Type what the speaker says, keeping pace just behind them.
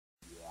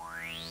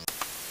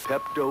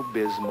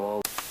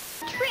Pepto-Bismol.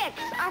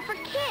 Tricks are for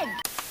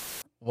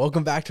kids.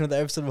 Welcome back to another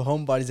episode of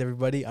Homebodies,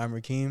 everybody. I'm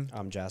Rakeem.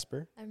 I'm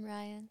Jasper. I'm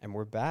Ryan. And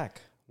we're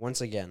back.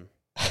 Once again,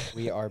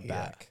 we are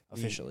back,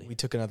 officially. We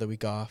took another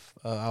week off.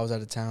 I was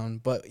out of town,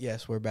 but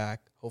yes, we're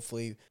back.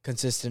 Hopefully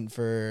consistent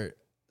for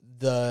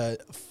the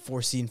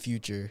foreseen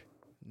future.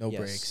 No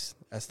breaks.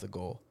 That's the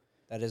goal.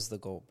 That is the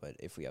goal, but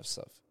if we have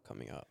stuff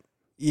coming up.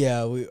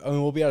 Yeah,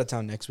 we'll be out of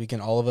town next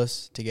weekend, all of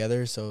us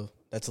together, so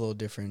that's a little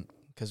different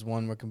because,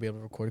 one, we're going to be able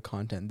to record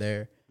content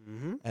there,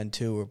 and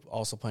two, we're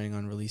also planning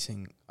on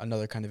releasing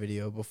another kind of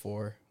video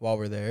while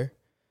we're there.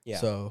 Yeah.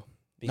 So,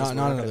 not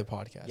another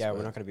podcast. Yeah,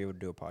 we're not going to be able to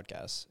do a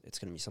podcast. It's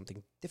going to be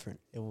something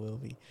different. It will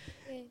be.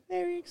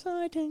 Very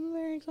exciting,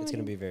 very exciting. It's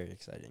going to be very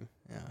exciting.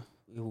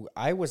 Yeah.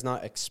 I was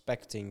not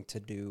expecting to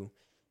do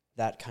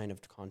that kind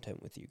of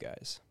content with you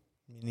guys.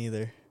 Me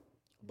neither.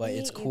 But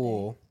it's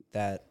cool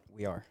that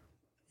we are.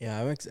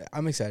 Yeah,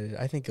 I'm excited.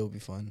 I think it'll be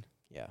fun.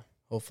 Yeah.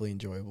 Hopefully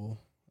enjoyable.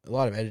 A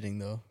lot of editing,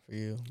 though, for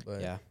you. But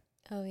yeah.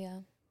 Oh, yeah.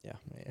 Yeah.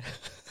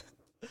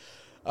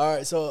 All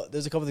right, so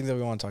there's a couple things that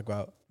we want to talk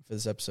about for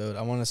this episode.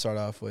 I want to start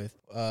off with,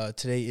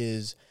 today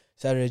is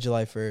Saturday,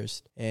 July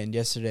 1st, and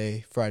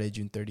yesterday, Friday,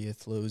 June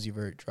 30th, Lil Uzi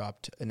Vert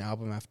dropped an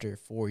album after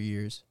 4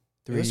 years.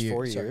 3 years. It was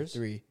 4 years?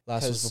 Sorry, 3.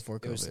 Last was before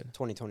COVID. It was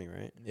 2020,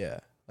 right? Yeah.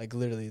 Like,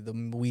 literally the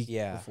week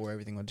before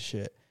everything went to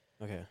shit.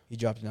 Okay. He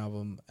dropped an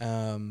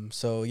album.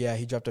 So, yeah,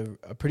 he dropped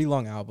a pretty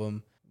long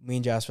album. Me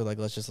and Jasper,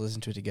 let's just listen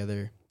to it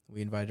together.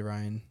 We invited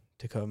Ryan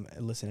to come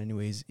and listen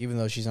anyways, even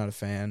though she's not a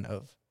fan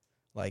of,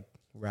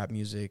 rap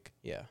music.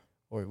 Yeah.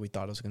 Or we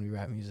thought it was going to be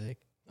rap music.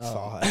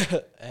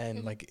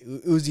 And,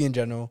 Uzi in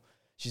general,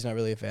 she's not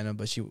really a fan of,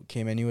 but she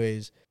came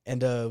anyways.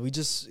 And we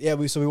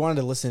wanted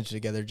to listen to it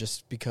together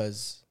just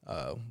because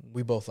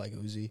we both like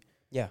Uzi.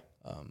 Yeah.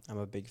 I'm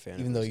a big fan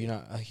even though you're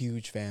not a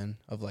huge fan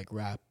of,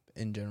 rap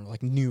in general,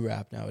 new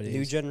rap nowadays.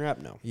 New gen rap,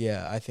 no.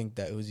 Yeah, I think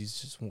that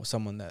Uzi's just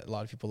someone that a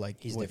lot of people like.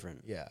 He's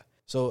different. Yeah.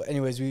 So,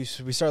 anyways, we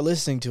start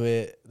listening to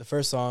it. The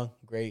first song,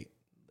 great.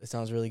 It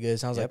sounds really good. It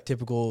sounds like not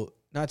typical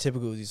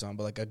Uzi song,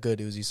 but a good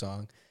Uzi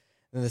song.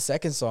 Then the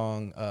second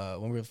song,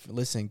 when we were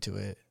listening to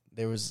it,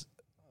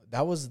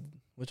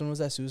 which one was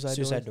that?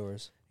 Suicide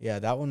Doors? Yeah,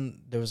 that one,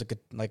 there was a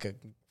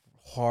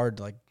hard,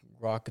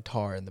 rock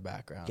guitar in the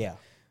background. Yeah.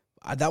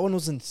 That one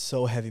wasn't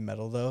so heavy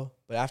metal, though.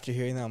 But after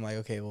hearing that, I'm like,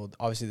 okay, well,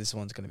 obviously this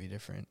one's going to be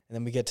different. And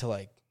then we get to,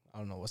 I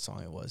don't know what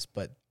song it was,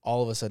 but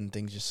all of a sudden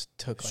things just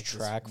took,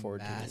 track this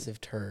forward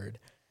massive turd.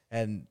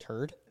 And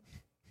turd?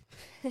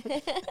 Did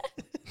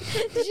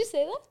you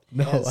say that?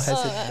 No, yes. I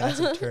said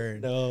massive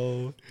turn.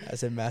 No. I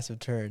said massive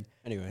turn.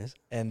 Anyways.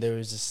 And there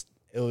was just,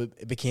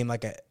 it became a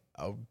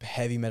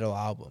heavy metal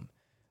album,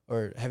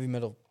 or heavy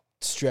metal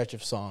stretch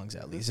of songs,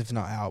 at least, if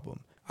not album.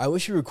 I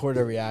wish we recorded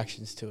our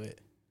reactions to it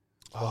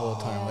the whole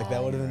time.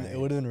 That would have been, it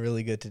would have been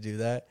really good to do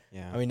that.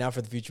 Yeah. I mean, now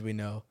for the future, we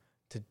know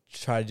to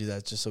try to do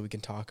that just so we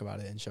can talk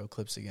about it and show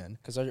clips again.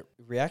 Because our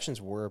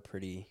reactions were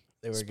pretty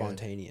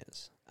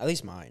spontaneous. Good. At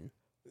least mine.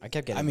 I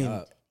kept getting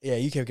up. Yeah,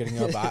 you kept getting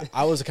up.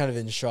 I was kind of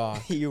in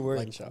shock. You were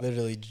in shock.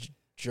 Literally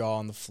jaw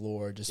on the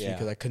floor just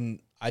because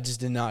I just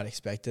did not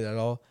expect it at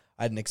all.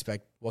 I didn't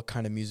expect what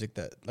kind of music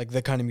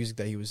the kind of music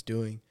that he was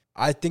doing.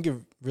 I think it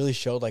really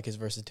showed his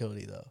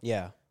versatility though.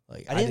 Yeah.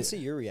 I didn't see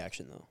your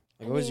reaction though.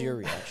 What was your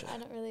reaction? I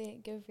don't really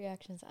give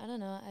reactions. I don't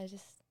know.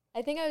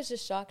 I think I was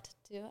just shocked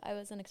too. I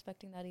wasn't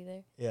expecting that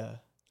either. Yeah.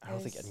 I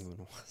don't think anyone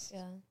was.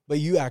 Yeah. But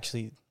you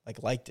actually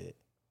liked it.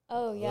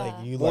 Oh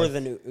yeah. You more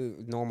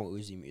than normal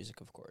Uzi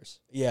music, of course.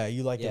 Yeah,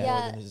 you liked it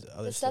more than his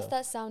other the stuff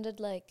that sounded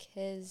like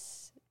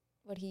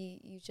what he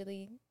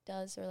usually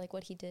does or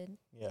what he did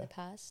in the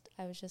past.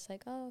 I was just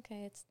like, oh,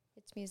 okay, it's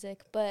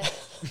music. But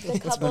the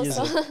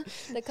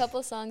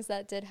couple songs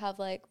that did have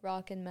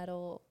rock and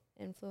metal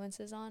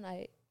influences on,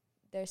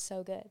 they're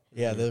so good.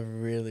 Yeah, they're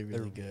really,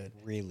 really good.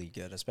 Really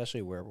good,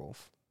 especially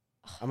Werewolf.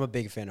 I'm a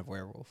big fan of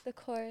Werewolf. The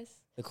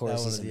chorus. The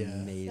chorus is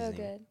amazing. So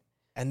good.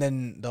 And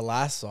then the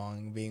last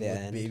song being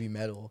with Baby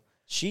Metal.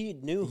 She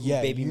knew who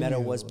Baby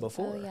Metal was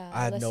before. Oh, yeah.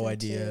 I had no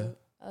idea.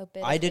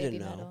 I didn't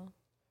know. Metal.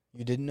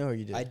 You didn't know or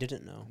you did? I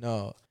didn't know.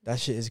 No, that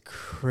shit is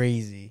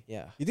crazy.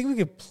 Yeah. You think we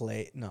could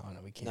play? No,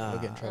 we can't.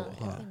 We'll get in trouble.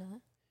 Huh?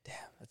 Damn,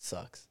 that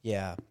sucks.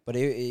 Yeah, but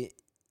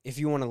if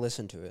you want to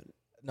listen to it.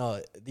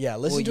 No, yeah,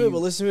 listen to it, but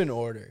listen to it in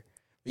order.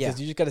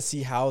 Because you just got to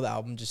see how the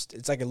album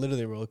it's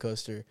literally a roller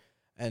coaster.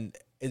 And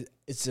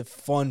it's a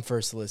fun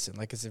first listen.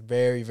 It's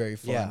very, very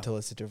fun to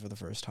listen to for the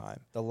first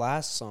time. The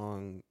last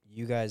song,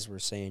 you guys were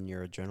saying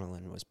your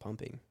adrenaline was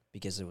pumping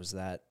because it was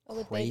that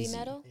with crazy. Baby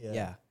Metal?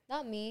 Yeah.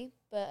 Not me,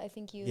 but I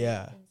think you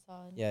and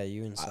Sod. Yeah,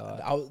 you and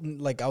Sod. I was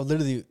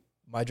literally,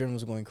 my adrenaline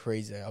was going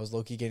crazy. I was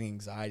low-key getting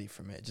anxiety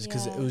from it just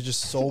because it was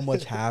just so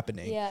much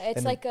happening. Yeah,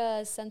 it's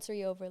a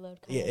sensory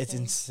overload kind of it's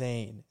thing.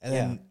 insane. And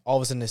then all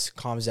of a sudden this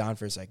calms down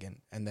for a second,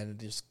 and then it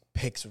just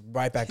picks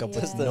right back up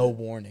with no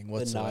warning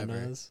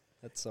whatsoever.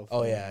 That's so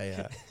funny. Oh,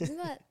 yeah. Isn't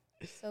that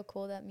so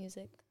cool that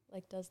music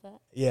does that?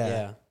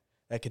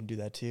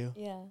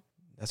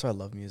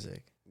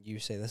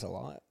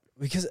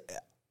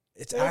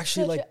 It's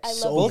actually like I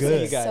so love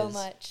good. you guys so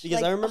much.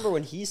 Because like, I remember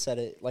when he said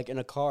it, like in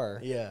a car.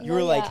 Yeah. You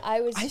were like,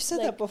 I've said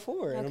that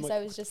before. No, because I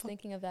was just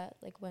thinking of that,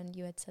 like when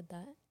you had said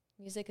that.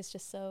 Music is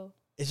just so.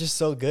 It's just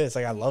so good. It's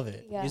like I love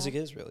it. Yeah. Music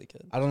is really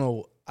good. I don't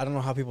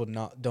know how people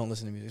don't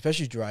listen to music,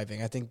 especially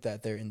driving. I think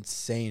that they're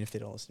insane if they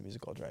don't listen to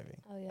music while driving.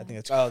 Oh yeah. I think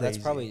that's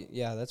crazy.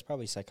 That's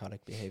probably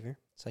psychotic behavior,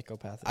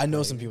 psychopathic. I know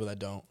behavior. some people that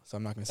don't, so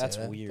I'm not gonna say That's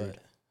that. weird.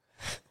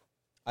 But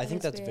I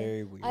think that's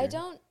very weird. I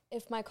don't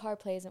if my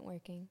CarPlay isn't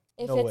working.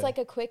 If No it's way. like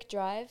a quick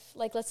drive,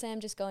 like let's say I'm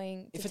just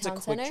going to If it's town a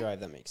quick center drive,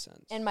 that makes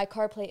sense. and my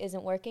CarPlay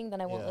isn't working,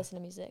 then I won't Yeah. listen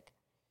to music.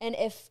 And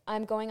if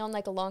I'm going on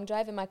like a long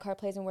drive and my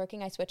CarPlay isn't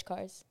working, I switch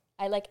cars.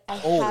 I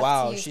have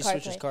to use she CarPlay.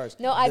 switches cars.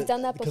 No, I've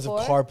done that because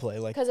before. of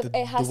CarPlay, like Because it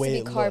has to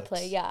be CarPlay.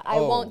 looks. Yeah, I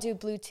won't do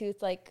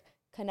Bluetooth like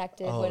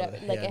connected, Oh, whatever.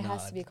 Like yeah, it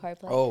has to be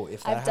CarPlay. Oh,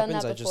 if that I've done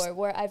happens, that before,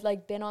 where I've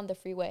like been on the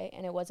freeway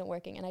and it wasn't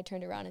working, and I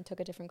turned around and took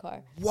a different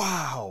car.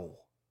 Wow.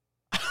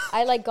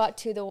 I like got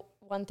to the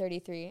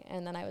 133,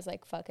 and then I was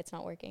like, "Fuck, it's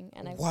not working,"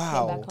 and I came back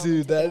home. Dude, and took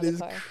it that on is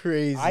the car.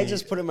 crazy. I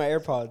just put in my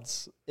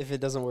AirPods if it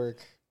doesn't work.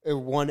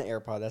 One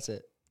AirPod, that's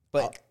it.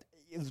 But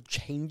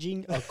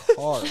changing a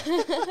car,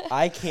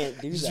 I can't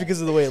do just that. because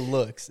of the way it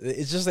looks.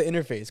 It's just the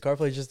interface.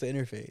 CarPlay is just the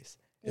interface.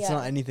 It's Yeah.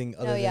 not anything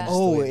other than yeah. just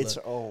the way it it's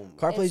looks.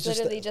 CarPlay It's is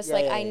literally just just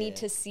like yeah, I yeah, need yeah.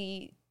 to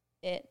see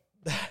it.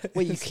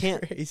 Wait, you It's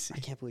can't. crazy. I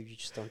can't believe you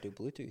just don't do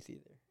Bluetooth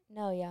either.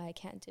 No, yeah, I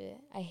can't do it.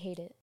 I hate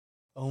it.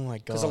 Oh my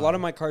god. Because a lot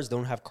of my cars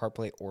don't have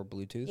CarPlay or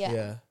Bluetooth. Yeah.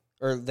 yeah.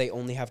 Or they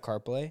only have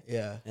CarPlay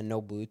Yeah. and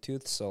no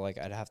Bluetooth. So like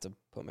I'd have to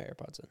put my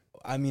AirPods in.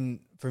 I mean,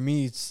 for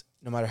me, it's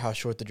no matter how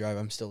short the drive,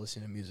 I'm still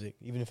listening to music,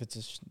 even if it's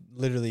just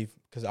literally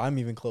because I'm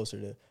even closer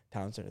to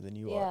town center than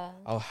you are.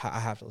 Yeah. I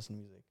have to listen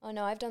to music. Oh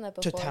no, I've done that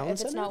To before. town If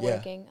it's center? not Yeah.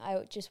 working,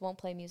 I just won't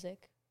play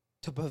music.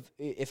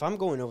 If I'm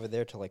going over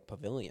there to like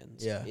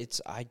pavilions, Yeah.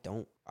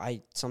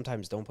 I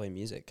sometimes don't play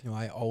music No,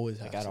 I always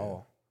have like to. at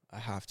all. I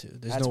have to.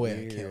 There's That's no way I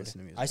weird. can't listen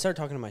to music. I start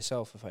talking to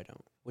myself if I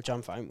don't, which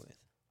I'm fine with.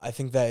 I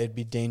think that it'd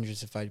be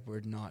dangerous if I were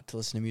not to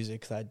listen to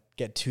music because I'd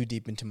get too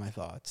deep into my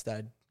thoughts. That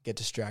I'd get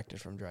distracted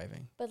from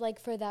driving. But like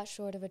for that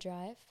short of a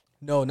drive,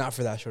 No, not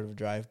for that short of a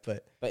drive,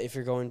 but But if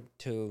you're going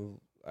to,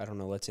 I don't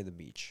know, let's say the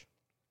beach,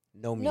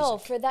 no music. no,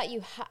 for that I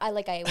would Yeah,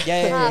 have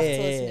yeah, to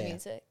yeah, listen yeah. to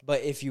music.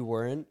 But if you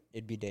weren't,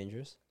 it'd be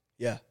dangerous.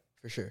 yeah,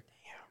 for sure.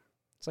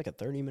 It's like a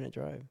 30-minute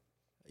drive.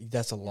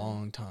 That's a Yeah.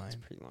 long It's time.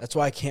 pretty long. That's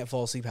why I can't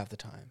fall asleep half the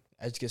time.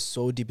 I just get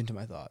so deep into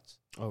my thoughts.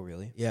 Oh,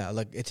 really? Yeah,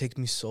 like it takes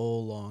me so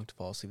long to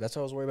fall asleep. That's why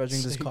I was worried about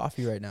drinking this Sleep.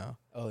 coffee right now.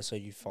 Oh, so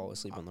you fall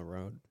asleep on the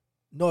road?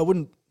 No, I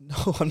wouldn't. No,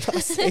 I'm not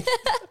saying.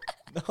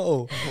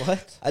 No,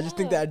 What? I just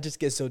think that I just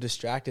get so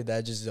distracted that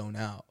I just zone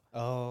out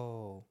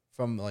Oh.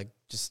 from like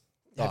just.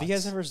 Have you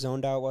guys thoughts. ever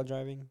zoned out while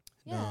driving?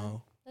 Yeah,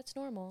 No. that's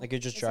normal. Like you're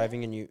just Is it?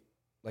 driving and you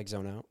like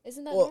zone out?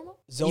 Isn't that Well, normal?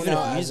 Zone Even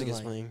out if as music in, is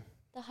like- playing.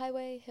 The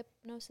highway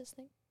hypnosis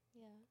thing.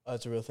 Yeah, Oh,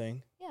 it's a real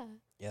thing. yeah.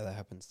 Yeah, that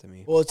happens to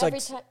me. Well, it's Every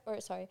like. time, or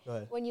sorry, Go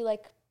ahead. when you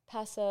like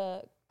pass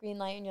a green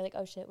light and you're like,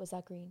 oh shit, was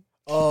that green?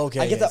 Oh, okay.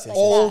 I get yes, that yes,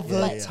 all yes. the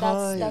Yeah, Like, yeah.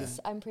 time. That's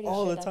I'm pretty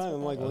all sure the that's time. what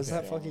I'm like, that was is,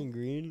 that yeah. fucking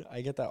green?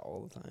 I get that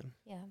all the time.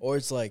 Yeah. Or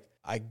it's like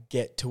I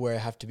get to where I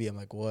have to be. I'm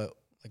like, what?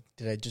 Like,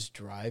 did I just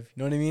drive?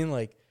 You know what I mean?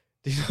 Like,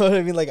 do you know what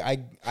I mean? Like, I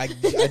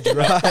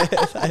drive.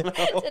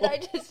 Did I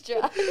just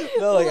drive?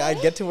 No, like I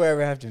get to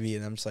wherever I have to be,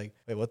 and I'm just like,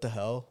 wait, what the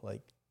hell?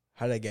 Like,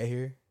 how did I get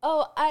here?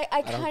 Oh, I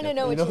don't kind get of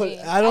know that. what You you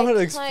know, mean. I don't know how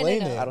to kinda explain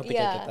know. it. I don't think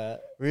I get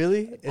that.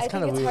 Really? I kind think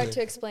of it's weird. hard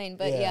to explain,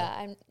 but Yeah. yeah,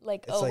 I'm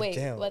like, It's oh like, wait,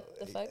 damn. what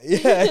the fuck?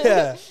 Yeah,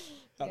 yeah.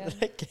 How Yeah.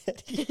 did I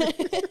get here?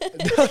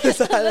 No, it's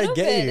not A how did I little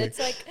get bit. here. It's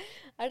like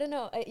I don't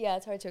know. Yeah,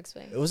 it's hard to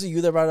explain. It was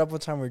you that brought it up one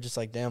time. Where just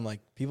like, damn, like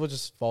people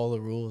just follow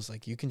the rules.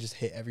 Like you can just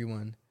hit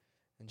everyone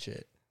and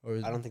shit. Or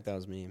I don't think that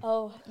was me.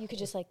 Oh, you could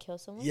just like kill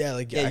someone. Yeah,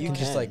 like Yeah, I you can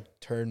just can. like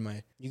turn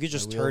my. You could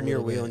just My wheel turn a your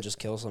little wheel bit. and just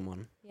kill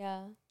someone.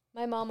 Yeah.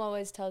 My mom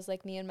always tells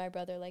like me and my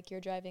brother like you're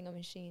driving a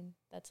machine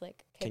that's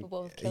like Can-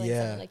 capable of killing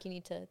yeah. someone. Like you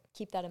need to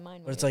keep that in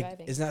mind But when it's you're like,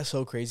 driving. isn't that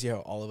so crazy how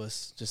all of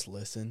us just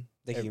listen?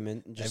 The Every-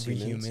 human, just Every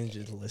humans. human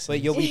just listens.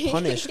 But you'll be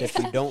punished if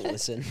you Yeah. don't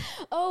listen.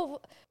 Oh,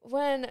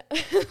 when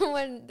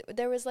when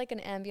there was like an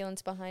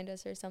ambulance behind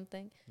us or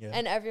something, yeah.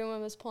 and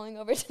everyone was pulling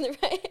over to the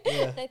right.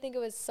 Yeah. And I think it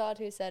was Sod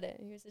who said it.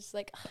 He was just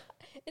like,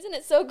 "Isn't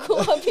it so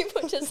cool how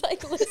people just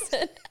like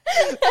listen?"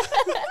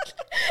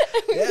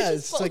 And we were Yeah,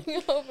 just it's like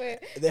pulling over. they have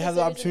because the there was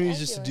an opportunities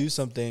just to do ambulance.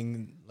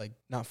 something like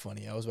not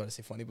funny. I was about to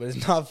say funny, but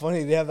it's not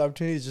funny. They have the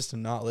opportunities just to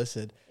not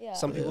listen. Yeah.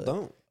 Some people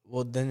don't.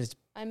 Well, then it's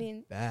I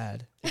mean,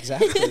 bad.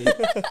 Exactly.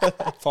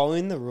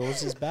 Following the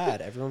rules is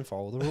bad. Everyone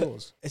follow the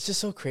rules. It's just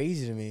so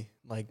crazy to me.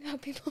 Like how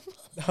people.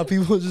 how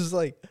people just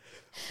like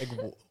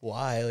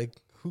why? Like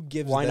who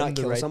gives Why them not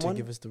the kill right someone?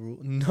 to give us the rule?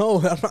 No,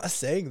 I'm not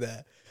saying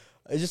that.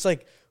 It's just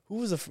like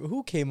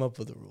who came up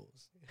with the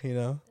rules? You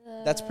know?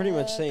 That's pretty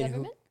much saying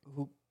government?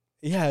 who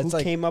Yeah, it's who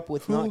like came up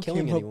with who not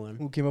killing came up- anyone.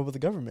 Who came up with the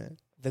government?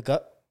 The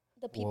gut.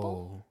 The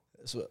people.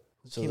 Whoa. So,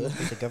 Who came up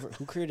with the government?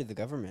 Who created the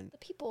government? The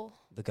people.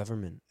 The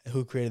government.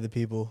 who created the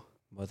people?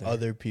 Mother.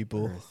 Other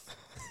people. Earth.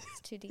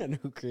 It's too deep. And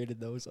who created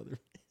those other?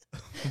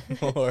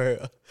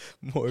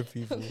 more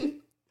people.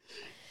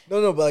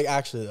 No, but like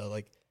actually though,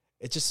 like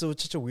it's just so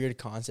it's such a weird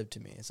concept to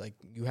me. It's like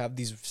you have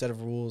these set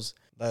of rules,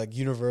 like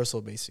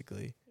universal,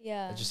 basically.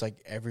 Yeah. It's just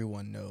like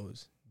everyone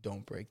knows,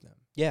 don't break them.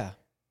 Yeah.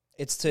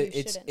 It's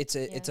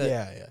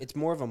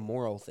more of a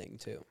moral thing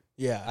too.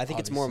 Yeah, I think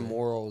it's more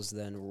morals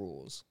than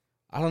rules.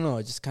 I don't know.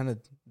 It just kind of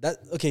that.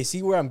 Okay,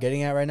 see where I'm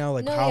getting at right now,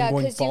 like how I'm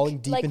going falling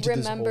deep into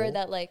this hole. Remember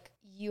that, like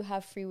you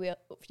have free will.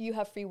 You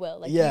have free will.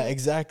 Like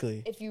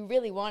exactly. If you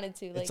really wanted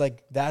to, it's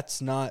like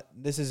that's not.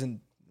 This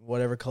isn't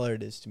whatever color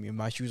it is to me.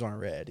 My shoes aren't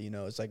red. You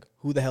know, it's like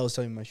who the hell is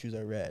telling me my shoes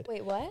are red?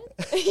 Wait, what?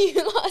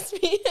 You lost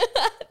me.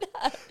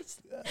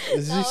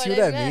 Does you see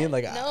what I mean?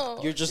 Like, no.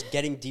 You're just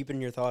getting deep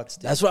in your thoughts.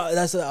 Dude. That's what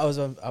I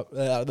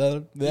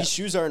was. These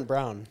shoes aren't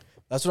brown.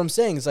 That's what I'm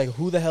saying. It's like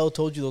who the hell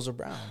told you those are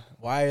brown?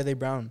 Why are they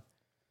brown?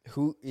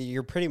 Who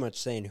you're pretty much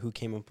saying who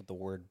came up with the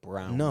word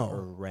brown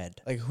or red?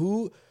 Like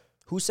who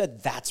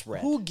said that's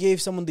red? Who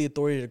gave someone the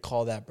authority to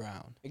call that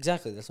brown?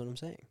 Exactly, that's what I'm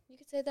saying. You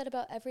could say that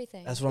about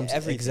everything. That's what I'm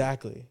saying.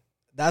 Exactly.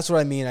 That's what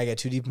I mean. I get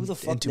too deep who the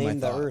fuck into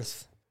named my the thoughts.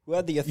 Earth? Who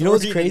had the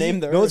authority to name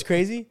the Earth? You know what's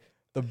crazy?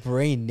 The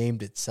brain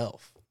named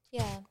itself.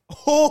 Yeah.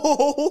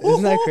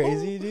 Isn't that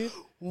crazy, dude?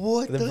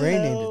 What the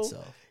brain named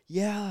itself?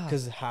 Yeah.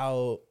 Because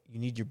how you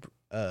need your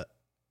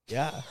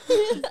yeah.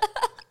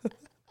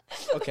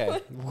 Okay,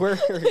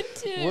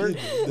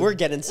 we're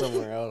getting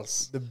somewhere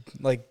else.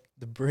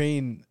 The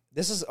brain.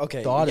 This is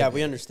okay. Yeah,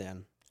 we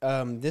understand.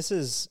 This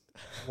is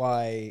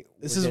why.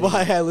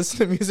 I listen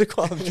to music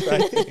while I'm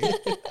driving.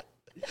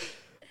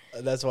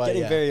 That's why.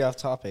 Getting very off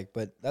topic,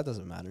 but that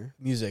doesn't matter.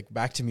 Music.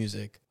 Back to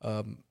music.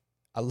 I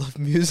love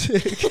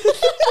music.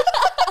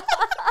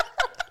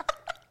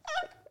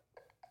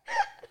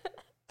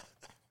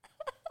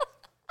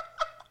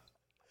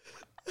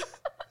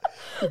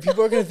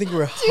 People are gonna think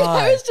we're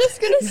high. I was just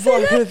gonna say People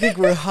are gonna think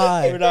we're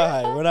high. We're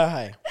not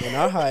high.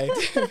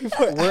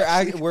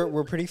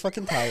 We're pretty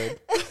fucking tired.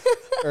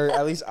 Or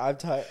at least I'm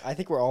tired. I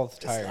think we're all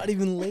tired. It's not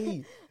even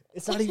late.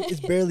 It's not even.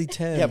 It's barely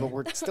 10. Yeah, but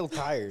we're still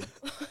tired.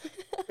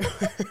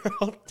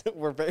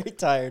 We're very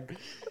tired.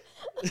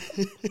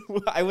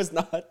 I was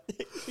not.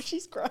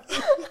 She's crying.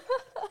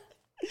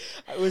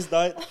 I was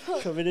not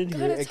coming in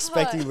here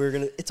expecting we were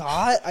gonna. It's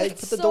hot. I put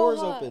the doors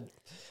open.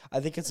 I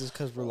think it's just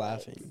because we're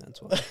laughing.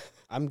 That's why.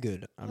 I'm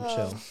good. I'm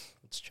chill.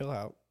 Let's chill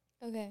out.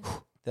 Okay.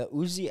 The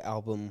Uzi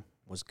album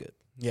was good.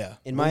 Yeah.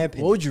 In my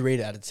opinion. What would you rate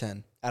it out of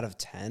 10? Out of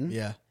 10?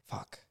 Yeah.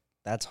 Fuck.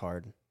 That's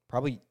hard.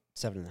 Probably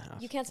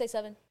 7.5. You can't say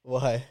 7.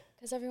 Why?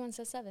 Because everyone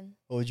says 7.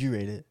 What would you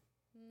rate it?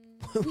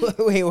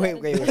 Wait.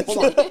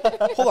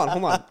 Hold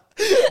on.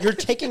 You're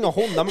taking a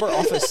whole number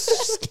off a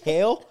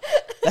scale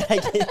that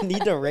I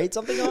need to rate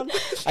something on?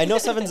 I know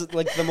 7's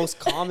like the most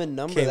common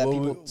number that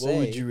people say. What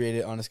would you rate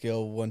it on a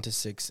scale of 1 to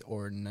 6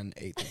 or an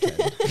 8 to 10?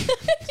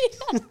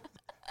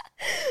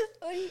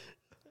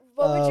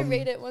 What would you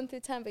rate it 1 through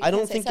 10? But I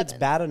don't think it's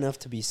bad enough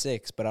to be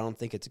 6, but I don't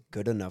think it's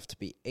good enough to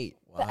be 8.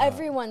 Wow. But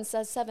everyone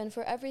says 7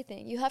 for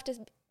everything. You have to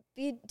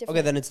be different.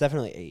 Okay, then it's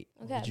definitely 8.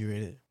 Okay. What would you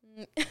rate it?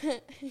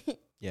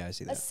 Yeah, I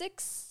see that. A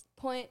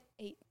 6.8.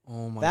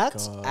 Oh my god.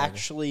 That's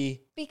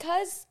actually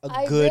because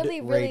I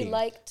really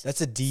liked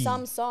That's a D.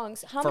 some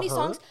songs. How many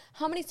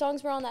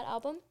songs were on that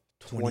album?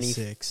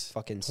 26.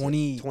 Fucking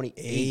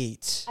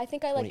 28. I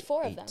think I liked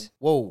 4 of them.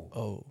 Whoa.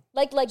 Oh.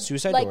 Like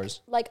Suicide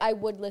Doors. Like I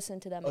would listen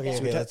to them. Okay,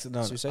 again. that's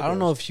no. I don't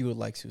know if she would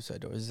like Suicide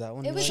Doors. Is that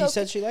one? She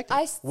said she liked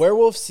it.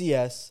 Werewolf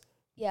CS.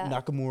 Yeah.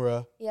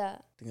 Nakamura. Yeah.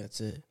 I think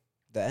that's it.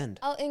 The End.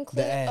 I'll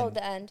include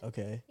the end.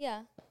 Okay.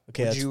 Yeah.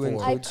 Okay, would that's you 4.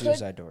 include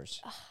Suicide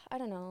Doors? I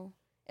don't know.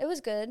 It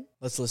was good.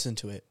 Let's listen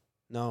to it.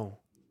 No.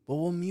 Well,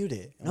 we'll mute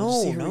it. No.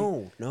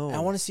 I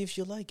want to see if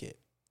she'll like it.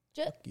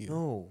 Fuck you.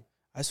 No.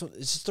 It's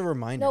just a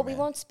reminder. No, we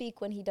won't speak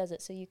when he does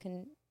it, so you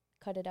can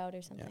cut it out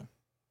or something. Yeah.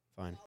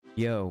 Fine.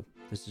 Yo,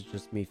 this is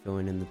just me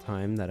filling in the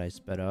time that I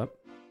sped up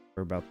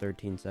for about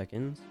 13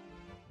 seconds.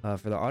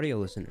 For the audio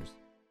listeners,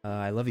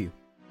 I love you.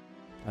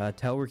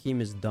 Tell Rakeem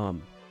is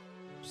dumb.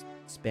 Just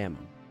spam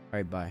him. All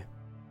right, bye.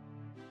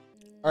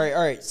 All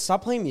right.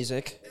 Stop playing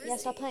music. Yeah,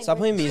 stop playing. Stop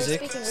playing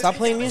music. Stop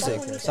playing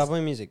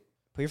music.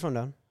 Put your phone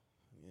down.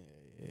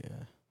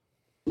 Yeah.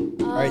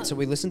 All right, so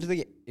we listen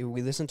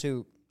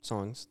to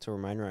songs to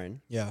remind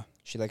Ryan. Yeah.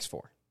 She likes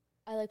 4.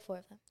 I like 4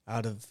 of them.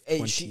 Out of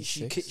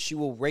 26? She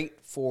will rate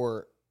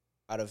 4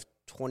 out of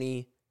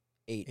 28.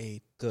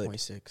 8. Good.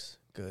 26.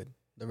 Good.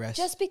 The rest.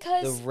 Just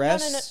because. The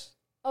rest.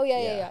 No. Oh,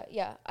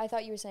 yeah. I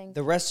thought you were saying.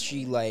 The rest,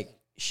 she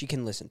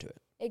can listen to it.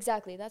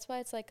 Exactly. That's why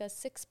it's like a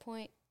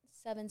 6.7,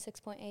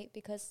 6.8,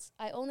 because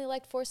I only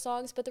liked 4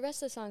 songs, but the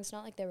rest of the songs,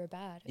 not like they were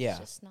bad. It's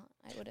just not.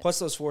 I wouldn't. Plus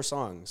those 4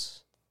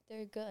 songs.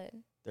 They're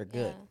good. They're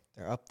good. Yeah.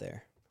 They're up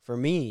there. For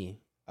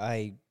me,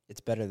 it's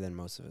better than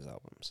most of his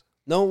albums.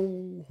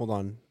 No, hold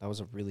on. That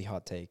was a really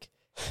hot take.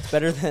 It's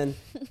better than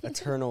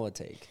Eternal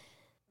Atake.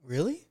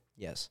 Really?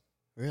 Yes.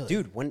 Really?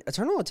 Dude, when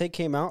Eternal Atake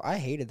came out, I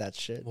hated that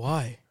shit.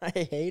 Why? I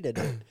hated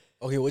it.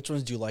 Okay, which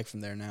ones do you like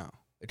from there now?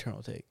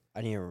 Eternal Atake.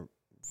 I need to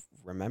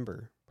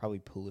remember. Probably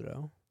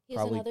Pluto. He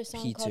has another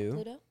song P2. Called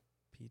Pluto?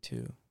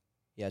 P2.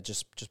 Yeah,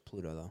 just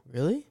Pluto, though.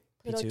 Really?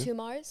 Pluto P2? to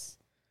Mars?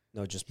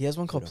 No, just he has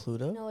one Pluto. called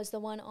Pluto? No, it's the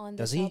one on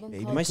this album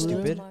Baby called Am I Pluto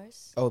stupid? to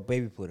Mars. Oh,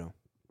 Baby Pluto.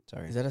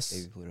 Sorry. Is that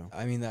Baby Pluto?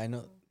 I mean, I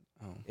know.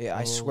 Oh. Yeah,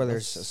 I swear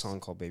there's a song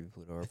called Baby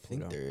Pluto or I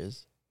Pluto. think there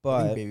is. I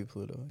But think Baby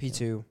Pluto.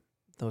 P2,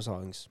 those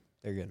songs,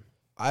 they're good.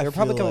 I There are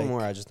probably a couple like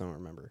more I just don't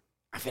remember.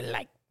 I feel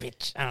like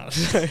bitch.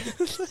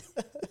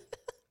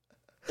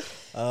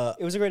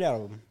 It was a great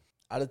album.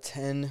 Out of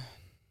 10,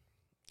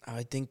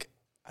 I think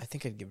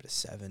I'd give it a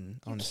 7.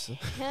 Honestly,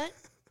 Can't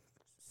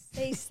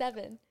say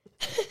 7.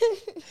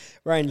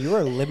 Ryan, you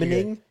are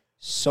limiting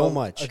so Well,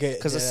 much. okay,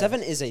 Because a yeah.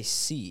 7 is a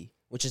C,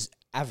 which is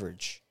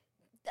average.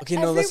 okay,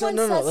 no, let's not.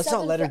 Everyone No, says let's not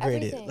 7 letter for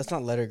grade it. everything. Let's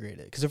not letter grade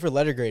it. Because if we're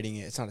letter grading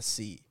it, it's not a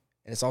C,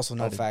 and it's also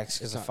No not facts,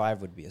 because a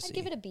 5 would be a I'd C.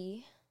 give it a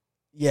B.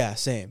 Yeah,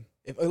 same.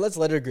 If let's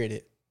letter grade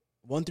it.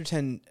 1 through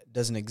 10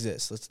 doesn't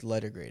exist. Let's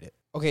letter grade it.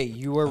 Okay,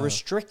 you are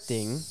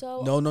restricting.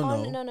 So No. No.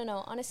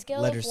 On a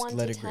scale Letters- of 1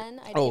 letter to grade. 10,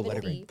 I'd Oh, give it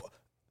letter a B. grade.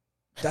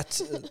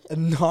 That's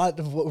not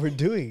what we're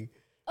doing.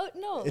 Oh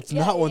no, It's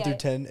yeah, not 1 yeah, through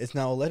 10. It's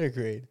now a letter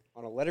grade.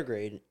 On a letter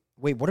grade.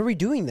 Wait, what are we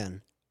doing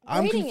then?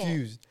 I'm Grading it.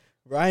 confused.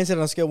 Ryan said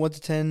on a scale of 1 to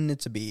 10,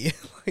 it's a B.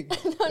 Like,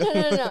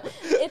 No.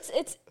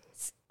 It's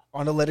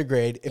on a letter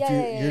grade, if Yeah,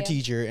 you're yeah, you're a yeah.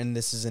 teacher and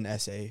this is an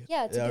essay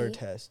Yeah, it's a or a B.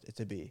 test, it's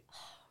a B.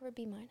 or a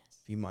B minus.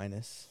 B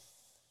minus.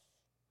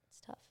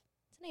 It's tough.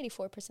 It's an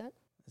 84%.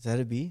 Is that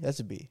a B? That's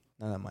a B,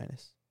 not a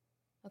minus.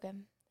 Okay,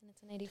 and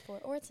it's an 84,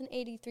 or it's an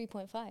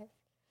 83.5.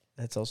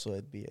 That's also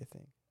a B, I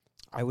think.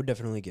 I would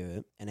definitely give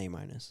it an A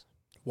minus.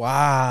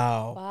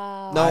 Wow.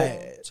 Wow.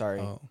 No, sorry.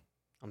 Oh.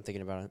 I'm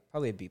thinking about it.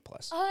 Probably a B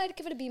plus. I'd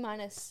give it a B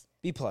minus.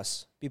 B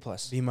plus. B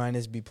plus. B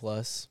minus, B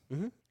plus.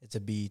 Mm-hmm. It's a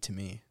B to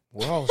me.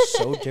 We're all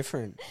so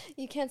different.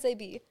 You can't say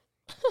B.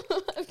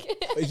 I'm kidding.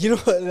 You know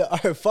what? All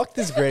right, fuck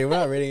this grade. We're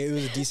not rating it. It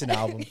was a decent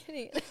album. I'm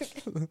kidding.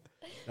 Okay.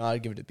 No,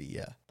 I'd give it a B,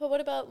 yeah. But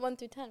what about 1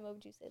 through 10? What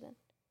would you say then?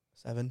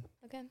 7.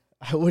 Okay.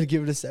 I would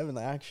give it a 7,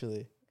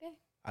 actually. Okay.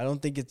 I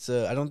don't think it's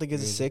a Really?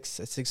 6.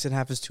 A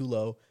 6.5 is too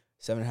low.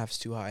 7.5 is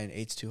too high, and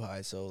 8's too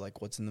high. So,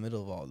 like, what's in the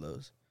middle of all of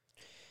those?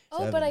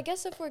 Oh, but I 7.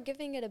 guess if we're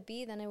giving it a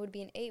B, then it would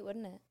be an 8,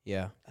 wouldn't it?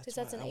 Yeah. 'Cause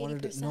that's why an I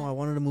wanted 80%. No, I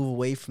wanted to move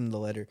away from the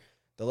letter.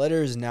 The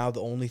letter is now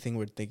the only thing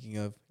we're thinking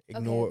of.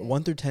 Ignore okay.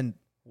 1 through 10.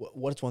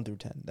 What's 1 through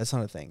 10? That's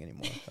not a thing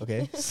anymore.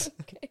 Okay.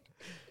 Okay.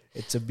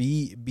 It's a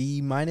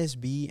B minus,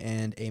 B,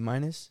 and A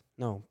minus,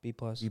 No, B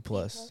plus. B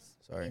plus.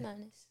 Sorry. B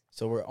minus.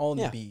 So we're all in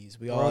Yeah. the B's.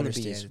 We We're all on the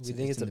understand. Bs. We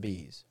think it's in a the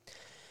B. B's.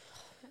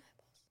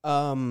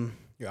 Um,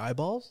 Your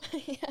eyeballs?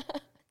 Yeah,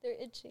 they're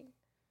itching.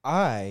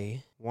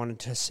 I wanted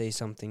to say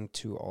something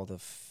to all the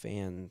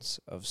fans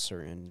of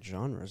certain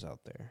genres out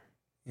there.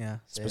 Yeah.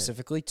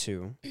 Specifically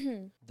to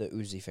the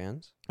Uzi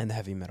fans and the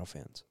heavy metal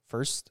fans.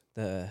 First,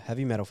 the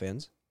heavy metal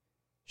fans,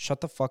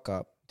 shut the fuck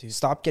up. Dude.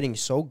 Stop getting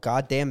so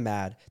goddamn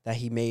mad that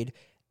he made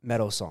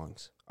metal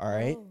songs. All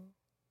right? Oh.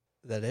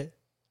 Is that it?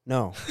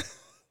 No.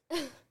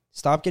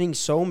 Stop getting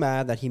so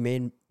mad that he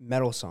made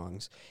metal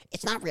songs.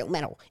 It's not real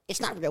metal. It's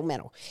not real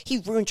metal. He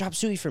ruined Chop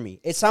Suey for me.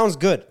 It sounds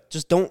good.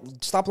 Just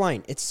don't stop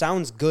lying. It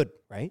sounds good,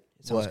 right?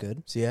 It sounds What?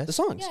 good. CS? The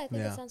songs. Yeah, I think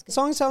Yeah. it sounds The good.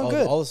 songs sound all,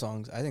 good. All the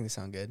songs. I think they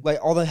sound good. Like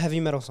all the heavy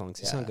metal songs.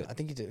 They Yeah, sound good. I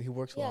think he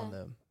works well Yeah. on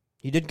them.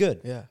 He did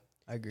good. Yeah,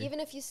 I agree. Even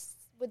if you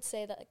would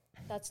say that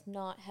that's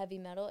not heavy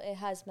metal, it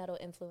has metal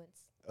influence.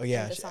 Oh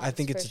yeah, the I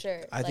think songs, it's. for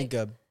sure. I think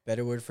a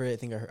better word for it. I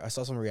think I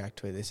saw someone react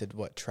to it. They said,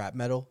 "What trap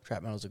metal?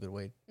 Trap metal is a good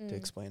way to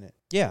explain it."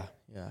 Yeah.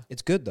 Yeah.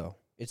 It's good though.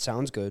 It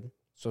sounds good.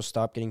 So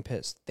stop getting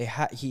pissed.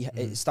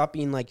 Stop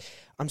being like,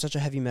 I'm such a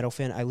heavy metal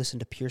fan. I listen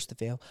to Pierce the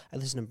Veil. I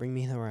listen to Bring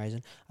Me the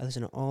Horizon. I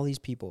listen to all these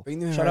people. Bring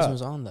the Shut Horizon up.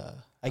 was on the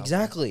album.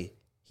 Exactly.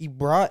 He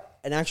brought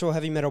an actual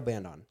heavy metal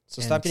band on. So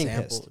And stop getting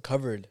sampled- pissed.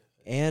 Covered.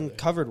 And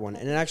covered one.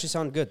 And it actually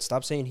sounded good.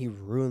 Stop saying he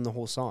ruined the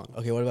whole song.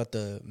 Okay, what about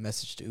the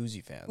message to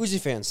Uzi fans? Uzi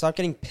fans, stop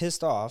getting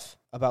pissed off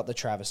about the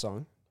Travis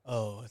song.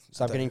 Oh,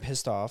 Stop getting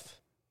pissed off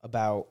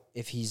about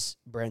if he's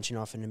branching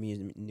off into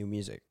new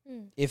music.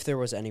 If there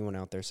was anyone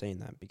out there saying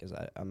that, because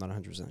I'm not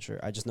 100% sure.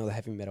 I just know the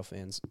heavy metal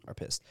fans are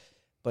pissed.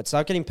 But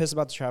stop getting pissed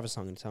about the Travis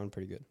song. It sounded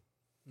pretty good.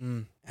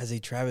 As a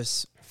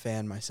Travis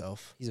fan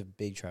myself, He's a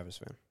big Travis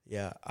fan.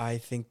 yeah, I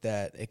think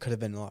that it could have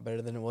been a lot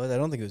better than it was. I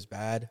don't think it was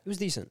bad. It was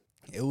decent.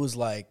 It was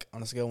like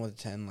on a scale of 1 to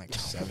 10, like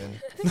 7.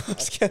 No, I'm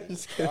just kidding.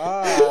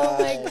 Oh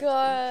my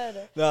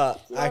god. No,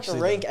 You have to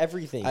rank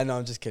everything. I know,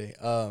 I'm just kidding.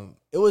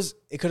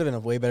 It could have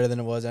been way better than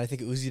it was. And I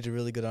think Uzi did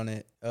really good on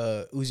it.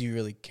 Uzi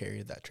really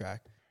carried that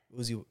track.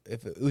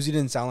 If Uzi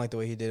didn't sound like the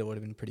way he did, it would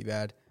have been pretty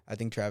bad. I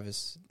think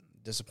Travis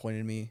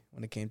disappointed me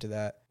when it came to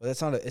that. But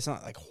it's not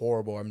like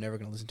horrible. I'm never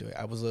gonna listen to it.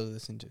 I was literally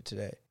listening to it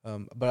today.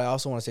 But I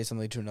also want to say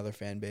something to another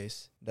fan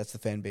base. That's the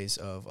fan base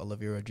of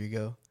Olivia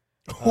Rodrigo.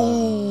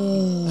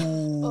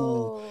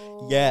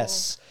 Oh.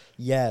 Yes.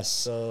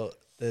 So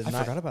I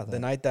forgot about that. The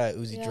night that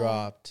Uzi Yeah.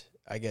 dropped,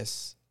 I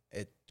guess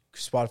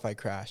Spotify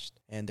crashed,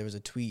 and there was a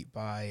tweet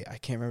by, I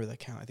can't remember the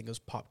account. I think it was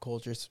Pop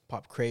Culture,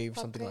 Pop Crave,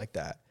 Pop something Crave? like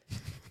that.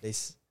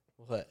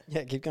 What?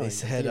 Yeah, keep going. They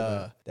said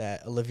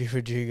that Olivia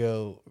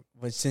Rodrigo,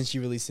 since she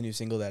released a new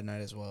single that night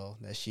as well,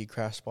 that she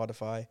crashed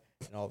Spotify,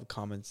 And all the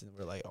comments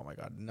were like, "Oh my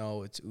god,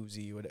 no, it's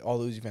Uzi." All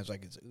the Uzi fans were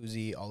like, "It's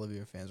Uzi." All of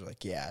your fans were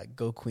like, "Yeah,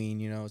 go Queen."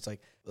 You know, it's like,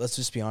 let's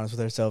just be honest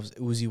with ourselves.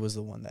 Uzi was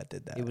the one that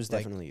did that. It was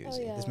like, definitely Uzi. Oh,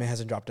 yeah. This man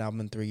hasn't dropped an album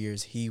in 3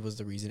 years. He was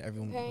the reason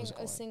everyone Comparing was a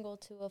calling. single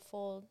to a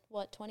full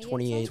 28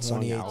 28 song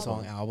 28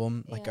 song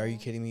album. Like, are you Yeah.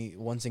 kidding me?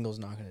 One single's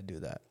not gonna do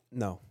that.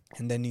 No.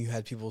 And then you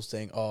had people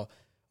saying, "Oh,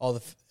 all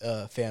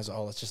the fans,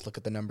 oh, let's just look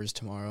at the numbers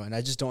tomorrow." And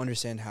I just don't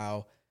understand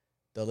how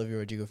the Olivia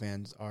Rodrigo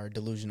fans are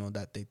delusional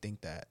that they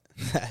think that,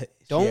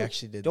 she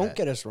actually did that. Don't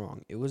get us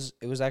wrong. It was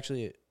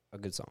actually a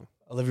good song.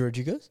 Olivia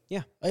Rodrigo's?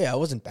 Yeah. Oh, yeah, it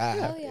wasn't bad.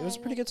 Oh, yeah, it was a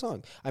I pretty like good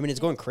song. I mean, it's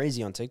going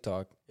crazy on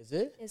TikTok. Is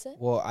it? Is it?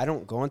 Well, I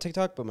don't go on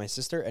TikTok, but my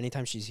sister,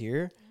 anytime she's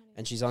here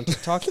and she's on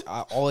TikTok,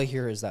 all I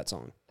hear is that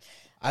song.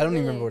 I don't even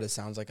Really? remember what it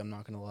sounds like. I'm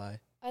not going to lie.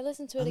 I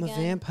listened to it I'm again.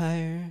 a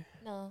vampire.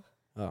 No,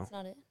 Oh. that's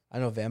not it. I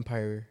know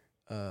Vampire.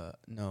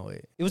 No,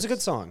 wait. It was a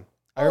good song.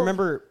 I Oh.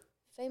 remember.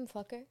 Fame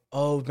fucker.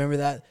 Oh, remember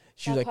that?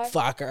 She was That like,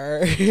 part? "Fuck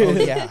her." Oh,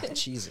 yeah.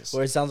 Jesus.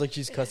 Where it sounds like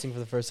she's cussing for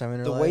the first time in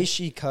her The life. way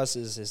she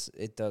cusses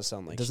it does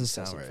sound like It doesn't she's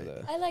sound cussing right. for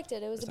the I liked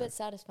it. It was a That's bit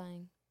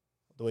satisfying.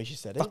 The way she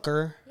said it.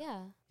 fucker.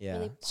 Yeah. Yeah.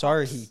 Really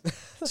Sorry,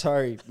 pops.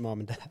 sorry, mom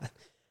and dad.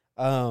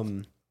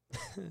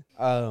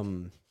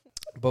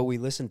 But we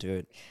listened to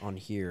it on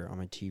here on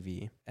my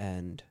TV,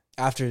 and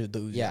After the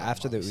Uzi. yeah, album,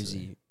 after the obviously.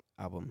 Uzi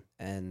album,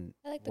 and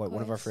I like the one of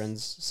our chorus.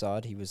 friends saw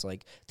it, he was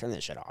like, "Turn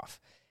that shit off."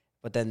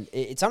 But then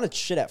it sounded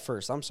shit at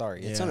first. I'm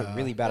sorry, it sounded Yeah.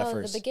 really bad at No,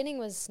 first. the beginning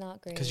was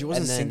not great. Because she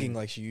wasn't then- singing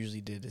like she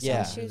usually did. It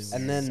Yeah, sounded She was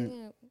really and weird. then-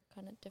 singing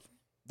kind of different.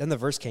 Then the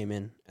verse came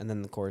in, and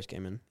then the chorus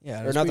came in. yeah,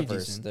 it Or was not the pretty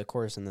verse, decent. the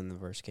chorus, and then the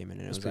verse came in,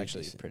 and it was pretty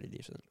actually decent. pretty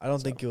decent. I don't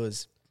So, think it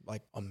was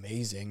like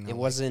amazing. it not, like,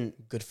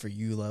 wasn't, good for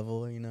you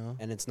level, you know?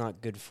 and it's not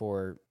good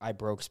for I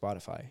broke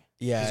Spotify.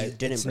 Yeah, 'Cause you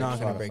didn't it's break not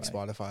going to break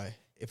Spotify. Spotify.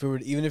 If it were,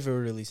 even if it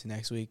were released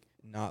next week,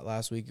 not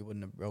last week, it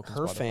wouldn't have broken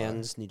Her Spotify.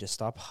 fans need to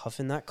stop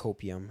huffing that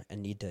copium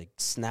and need to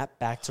snap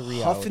back to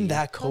reality. Huffing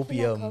that Puffing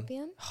that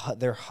copium. copium?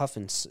 They're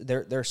huffing.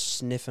 They're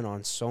sniffing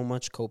on so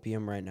much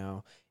copium right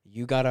now.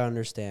 You gotta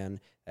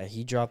understand that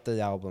he dropped the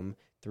album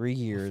 3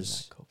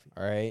 years. Huffing that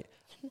copium. All right.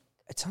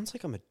 It sounds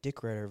like I'm a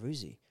dick writer of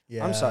Uzi.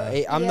 Yeah, I'm sorry.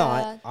 Hey, I'm Yeah.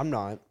 not. I'm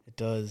not. It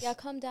does. Yeah,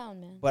 calm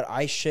down, man. But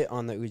I shit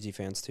on the Uzi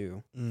fans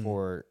too Mm.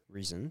 for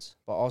reasons.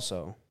 But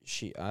also,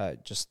 she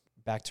just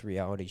back to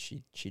reality.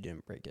 She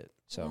didn't break it.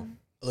 So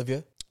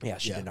Olivia? yeah,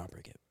 she Yeah. did not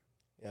break it.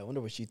 Yeah, I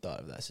wonder what she thought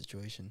of that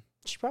situation.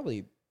 She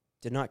probably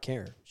did not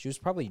care. She was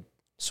probably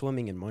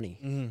swimming in money.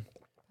 Mm-hmm.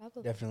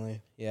 Probably.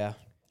 Definitely. Yeah,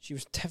 she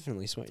was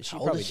definitely swimming. She How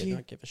old probably is did she?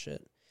 not give a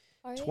shit.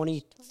 Our age?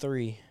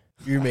 23.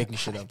 You're making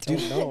shit up. I don't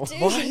Dude, know.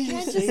 Dude, Why are you you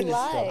can't saying just this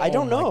stuff? lie. I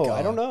don't Oh my know.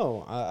 I don't God.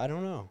 know. I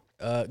don't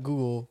know.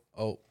 Google.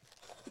 Oh.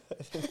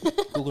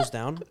 Google's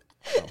down.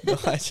 No,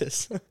 I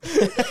just.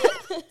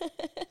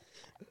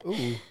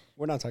 Ooh,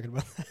 we're not talking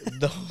about that.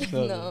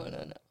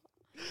 No.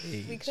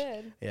 We Age.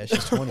 could. Yeah,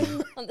 she's 20.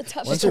 On the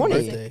top When's She's her 20.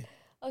 birthday?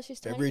 Oh, she's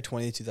 20. February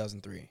 20,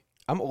 2003.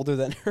 I'm older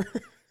than her.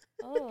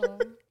 Oh.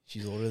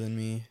 She's older than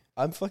me.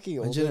 I'm fucking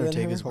When's older Jenna than her.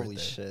 Ortega's Holy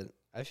birthday? shit.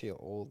 I feel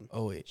old.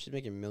 Oh, wait. She's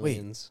making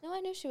millions. No, I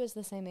knew she was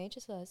the same age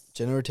as us.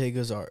 Jenna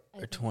Ortega's are I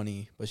think.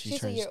 20, but she She's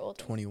a turns year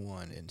older.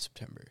 21 in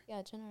September.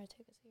 Yeah, Jenna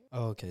Ortega's here.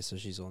 Oh, okay. So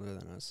she's older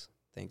than us.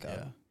 Thank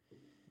God.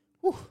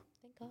 Yeah.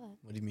 Thank God.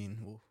 What do you mean?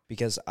 Ooh.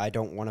 Because I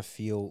don't want to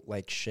feel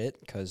like shit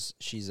because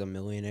she's a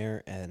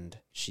millionaire and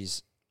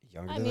she's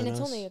younger I than mean, us.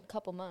 it's only a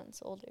couple months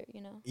older, you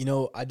know? You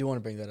know, I do want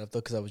to bring that up, though,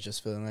 because I was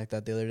just feeling like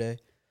that the other day.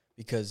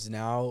 Because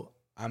now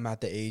I'm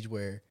at the age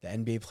where the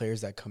NBA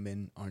players that come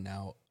in are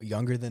now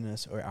younger than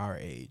us or our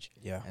age.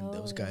 Yeah. And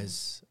those Oh, yeah.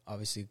 guys,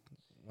 obviously,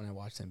 when I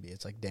watch NBA,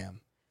 it's like,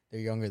 damn, they're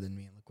younger than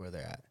me and look where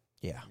they're at.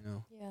 Yeah. You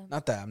know? Yeah.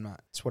 Not that I'm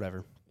not. It's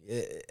whatever.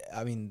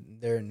 I mean,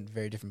 they're in a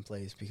very different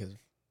place because of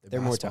their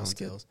They're more basketball talented.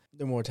 skills.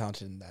 They're more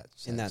talented in that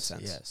sense. In that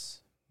sense.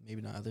 Yes.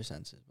 Maybe not other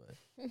senses, but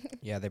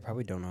Yeah, they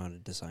probably don't know how to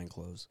design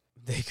clothes.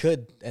 they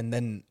could. And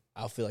then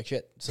I'll feel like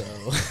shit. So.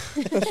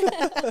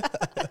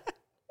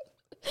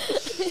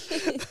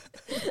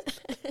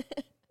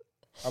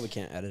 Probably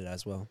can't edit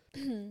as well.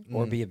 Mm-hmm.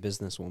 Or be a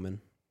businesswoman.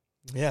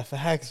 Yeah,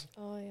 facts.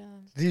 Oh,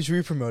 yeah. Should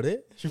we promote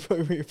it? Should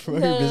we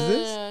promote no, your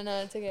business?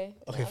 No, it's okay.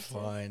 Okay, You have to.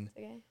 fine. It's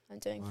okay. I'm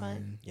doing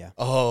fine. Yeah.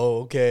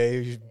 Oh,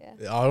 okay.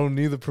 Yeah. I don't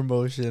need the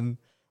promotion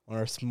on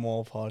our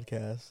small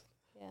podcast.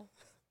 Yeah.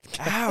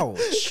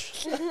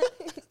 Ouch.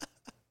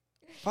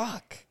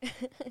 Fuck.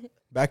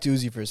 Back to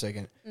Uzi for a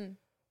second. Mm.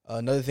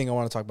 Another thing I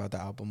want to talk about the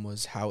album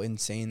was how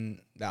insane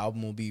the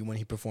album will be when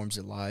he performs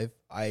it live.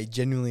 I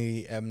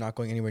genuinely am not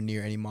going anywhere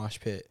near any mosh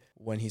pit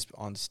when he's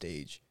on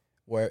stage,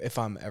 where if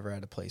I'm ever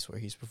at a place where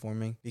he's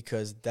performing,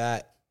 because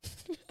that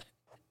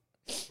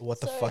what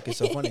the fuck is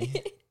so funny?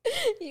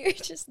 You're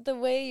just the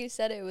way you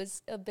said it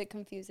was a bit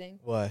confusing.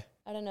 What?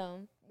 I don't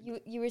know.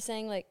 You were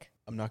saying like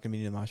I'm not gonna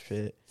be in a mosh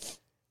pit.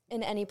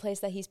 in any place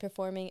that he's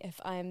performing if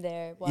I'm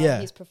there while Yeah.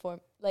 he's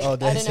performing. Like Oh, I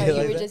did I don't say know. it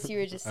like that? You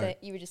were just All right.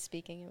 you were just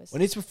speaking. It was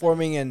When he's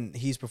performing and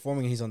he's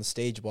on the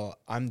stage while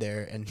I'm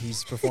there and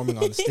he's performing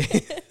on the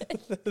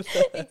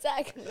stage.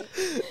 exactly.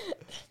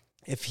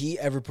 If he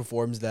ever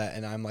performs that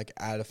and I'm like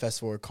at a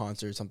festival or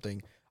concert or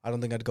something, I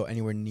don't think I'd go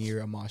anywhere near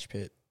a mosh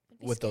pit It'd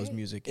be with those scary.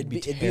 music. It'd be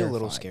a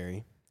little terrifying.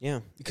 scary. Yeah.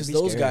 Because it'd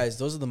be those scary. guys,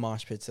 those are the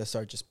mosh pits that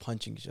start just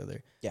punching each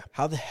other. Yeah.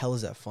 How the hell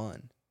is that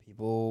fun?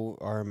 People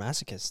are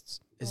masochists.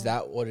 Is Oh.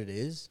 that what it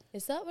is?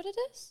 Is that what it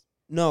is?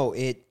 No,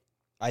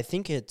 I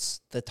think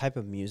it's the type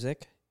of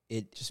music.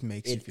 It Just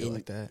makes you feel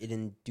like that. It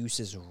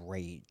induces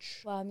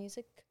rage. Wow,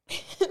 music.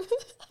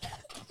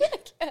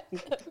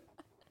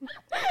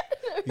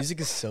 Music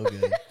is so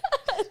good.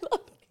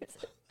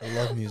 I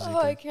love music. Oh,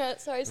 I can't.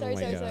 Sorry. my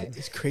God.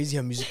 It's crazy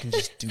how music can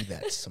just do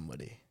that to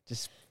somebody.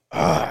 Just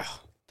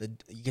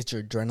you get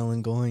your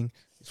adrenaline going.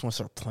 You just want to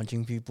start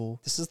punching people.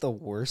 This is the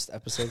worst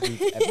episode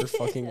we've ever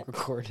fucking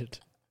recorded.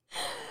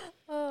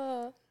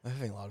 Oh. I'm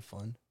having a lot of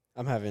fun.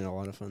 I'm having a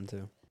lot of fun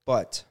too.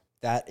 But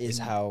that is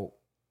how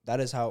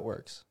it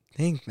works.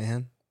 Think,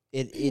 man.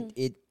 It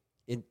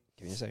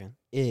give me a second.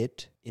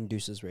 It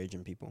induces rage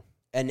in people.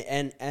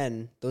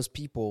 And those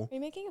people. Are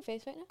you making a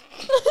face right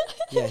now?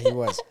 Yeah, he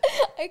was.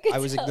 I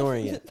was tell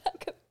ignoring from it. the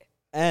back of-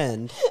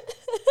 And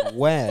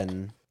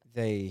when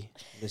they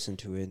listen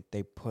to it,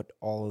 they put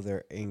all of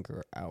their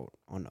anger out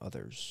on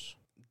others.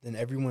 Then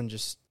everyone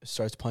just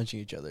starts punching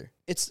each other.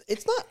 It's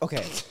not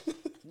okay.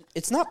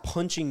 It's not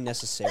punching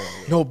necessarily.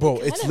 No, bro,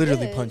 It it's kind of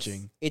literally is.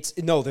 punching.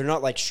 They're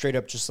not like straight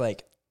up just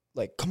like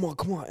come on,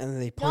 and then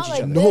they punch Not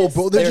each like other. No, this,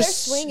 bro, but they're they're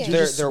just swinging.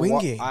 they're just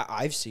swinging.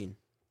 I've seen.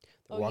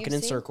 They're Oh, walking you've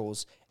in seen?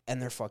 circles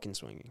and they're fucking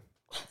swinging.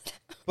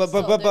 But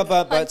So but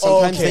they're sometimes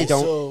punching. they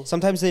don't. So-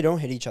 Sometimes they don't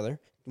hit each other.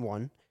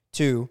 1,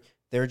 2.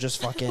 They're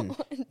just fucking.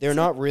 They're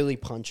not really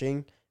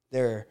punching.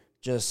 They're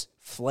just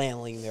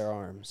flailing their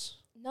arms.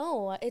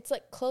 No, it's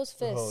like closed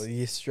fist. Oh,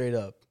 yeah, straight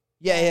up.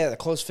 Yeah, the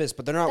close fist,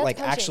 but they're not That's like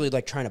punching. actually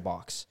like trying to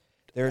box.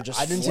 They're just.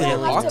 I didn't say You they're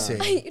don't have boxing.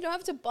 to- you don't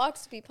have to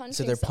box to be punching.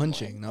 So they're someone.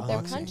 punching, not They're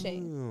boxing.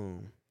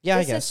 punching. Oh. Yeah,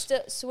 This I guess. is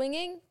still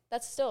swinging.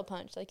 That's still a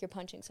punch. Like you're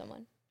punching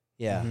someone.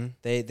 Yeah, Mhm.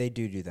 they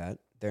do that.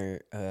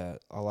 They're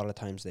a lot of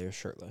times they're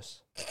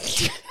shirtless.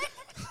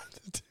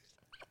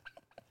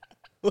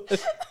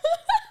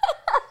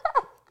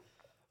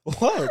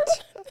 What?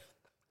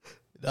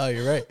 No,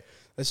 you're right.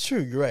 That's true.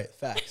 You're right.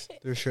 Facts.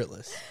 They're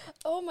shirtless.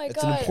 Oh my It's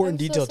god! an important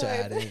I'm so detail to sorry.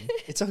 add in.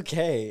 It's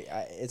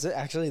okay. Is it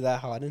actually that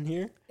hot in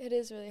here? It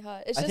is really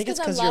hot. It's I just think it's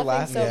because 'cause I'm you're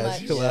laughing so laughing.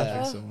 much. You're Yeah.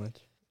 laughing Oh, so much.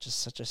 Just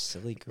such a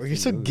silly. Bro, you're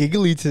goofy so movie.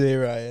 giggly today,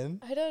 Ryan.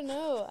 I don't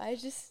know. I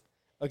just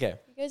Okay,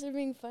 you guys are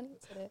being funny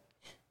today.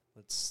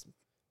 let's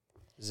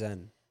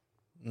zen.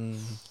 Mm.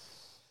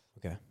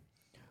 Okay.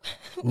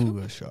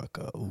 Ooh,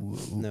 shaka. Ooh,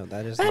 ooh. No,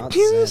 that is I not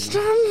can't zen.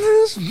 stop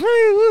this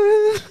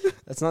feeling.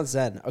 That's not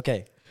zen.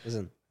 Okay,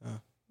 listen.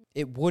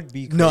 It would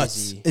be Nuts.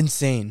 crazy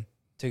Insane.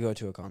 to go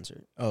to a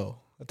concert. Oh,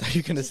 I thought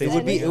you were gonna say It It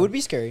would be. Zen. It would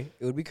be scary.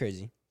 It would be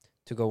crazy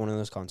to go one of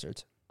those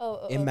concerts.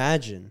 Oh,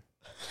 Imagine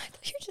I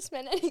thought you just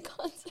meant any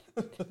concert.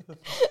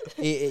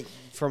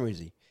 from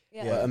Uzi.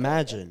 Yeah. Yeah. But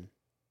imagine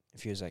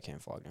if he was at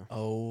Camp Flog now.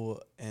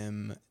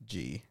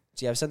 OMG.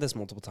 See, I've said this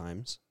multiple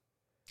times.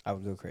 I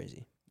would go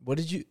crazy. What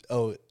did you?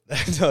 Oh,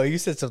 no, you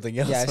said something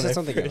else. Yeah, I when said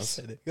something first else.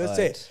 said it. Go but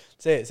say it.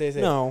 Say it. Say it. Say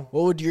it. No,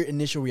 What would your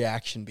initial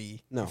reaction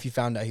be No. if you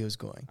found out he was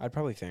going? I'd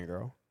probably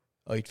fangirl.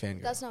 Oh, you'd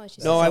fangirl. That's not what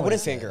she No, said. I not what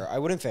wouldn't I said. fangirl. I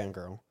wouldn't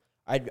fangirl.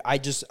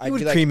 I'd He would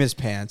be like, cream his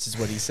pants, is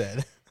what he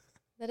said.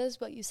 That is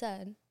what you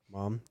said.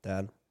 Mom,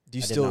 Dad, Do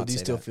you I did still not do you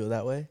say still that. feel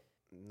that way?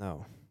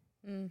 no.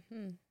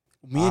 Mm-hmm.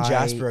 Me and I-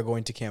 Jasper are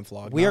going to Camp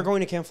Flog. We now. are going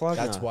to Camp Flog.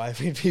 That's now. why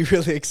we'd be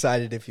really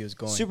excited if he was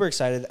going. Super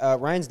excited.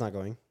 Ryan's not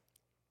going.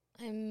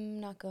 I'm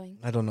not going.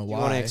 I don't know Do why.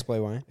 you want to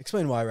explain why?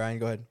 Explain why, Ryan.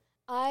 Go ahead.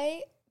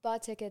 I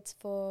bought tickets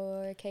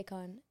for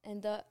KCON,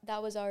 and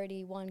that was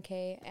already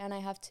 1K, and I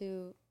have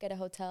to get a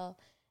hotel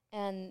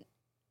and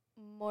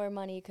more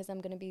money because I'm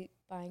going to be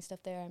buying stuff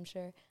there, I'm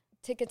sure.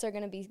 Tickets are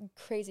going to be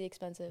crazy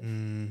expensive.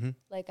 Mm-hmm.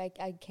 Like,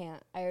 I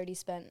can't. I already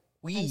spent. I'm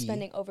We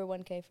spending over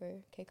 1K for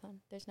KCON.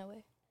 There's no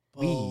way.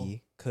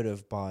 we could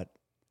have bought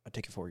a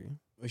ticket for you.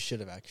 We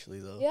should have actually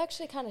though. You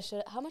actually kind of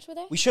should. How much were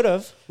they? We should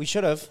have. We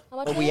should have. How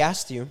much But were we they?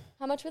 asked you,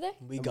 How much were they?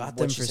 We And got what'd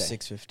them you for say?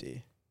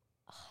 $650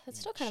 That's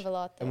still kind of a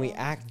lot, though. and we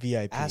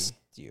VIP asked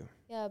you,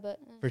 Yeah, but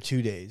for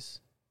 2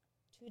 days.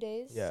 2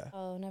 days? Yeah.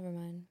 Oh, never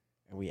mind.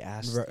 and we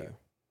asked Right. you,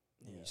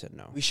 and you said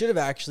no. We should have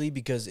actually,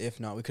 because if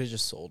not, we could have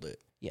just sold it.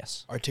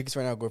 Yes. Our tickets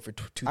right now go for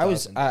 $2,000. I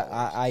was.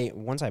 I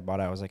once I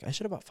bought it, I was like, I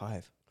should have bought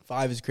 5.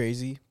 5 is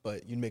crazy,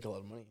 but you'd make a lot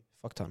of money.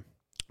 Fuck ton.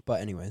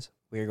 But anyways,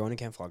 we are going to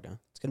Camp Flog now.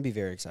 It's gonna be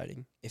very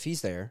exciting. If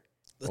he's there,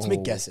 Let's Oh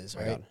make guesses,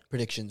 my right? God.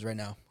 Predictions right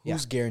now. Yeah.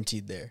 Who's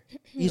guaranteed there?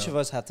 each No. of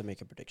us have to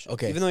make a prediction.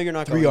 Okay. Even though you're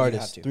not Three going,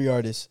 artists. you have to. 3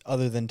 artists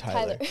other than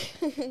Tyler.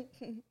 Tyler.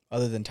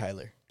 Other than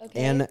Tyler. Okay.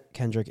 And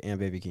Kendrick and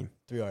Baby Keem.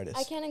 3 artists.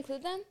 I can't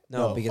include them?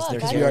 No, because Fuck, they're I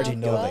because don't we already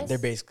know know who that else. they're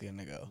basically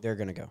gonna go. they're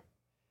gonna go.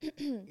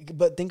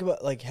 But think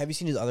about, like, have you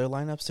seen his other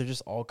lineups? They're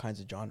just all kinds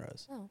of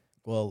genres. Oh.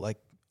 Well, like,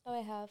 Oh,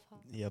 I have. Huh.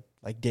 yep,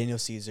 like Daniel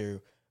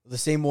Caesar, the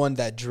same one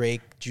that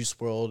Drake, Juice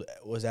World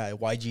was at.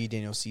 YG,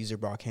 Daniel Caesar,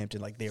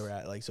 Brockhampton, like they were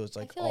at. Like, so it's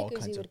like I feel all like Uzi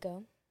kinds of. would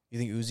go. You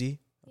think Uzi?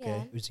 Okay,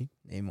 Yeah. Uzi,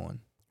 name one.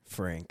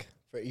 Frank.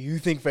 You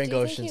think Frank Do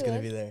you think Ocean's he gonna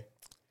would? be there?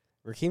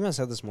 Rakim has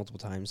said this multiple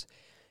times.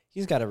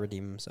 He's got to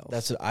redeem himself.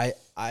 That's what I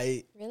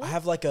Really?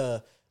 have like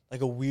a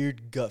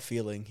weird gut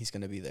feeling he's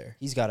gonna be there.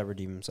 He's got to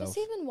redeem himself. Does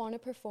he even want to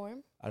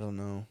perform? I don't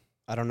know.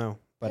 I don't know,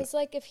 but It's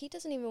like if he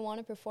doesn't even want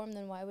to perform,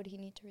 then why would he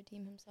need to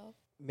redeem himself?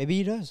 maybe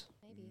he does.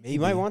 Maybe. He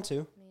might want to.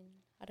 I mean,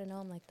 I don't know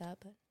him like that,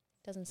 but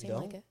it doesn't seem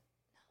don't? like it.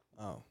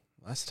 Oh,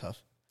 that's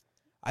tough.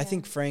 I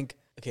think Frank.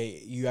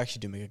 Okay, you actually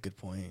do make a good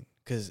point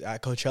because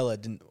at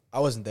Coachella, I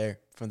wasn't there.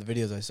 From the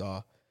videos I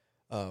saw,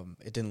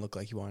 it didn't look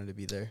like he wanted to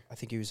be there. I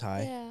think he was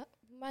high. Yeah,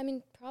 I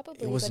mean,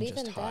 probably, It wasn't but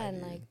even just high, then,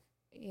 dude. like,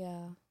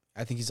 yeah.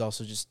 I think he's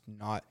also just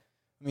not.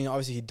 I mean,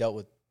 obviously he dealt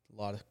with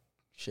a lot of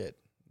shit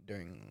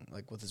during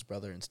like with his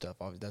brother and stuff.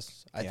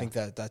 Obviously, I think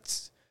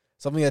that's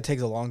something that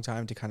takes a long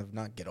time to kind of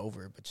not get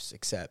over, but just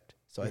accept.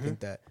 So I think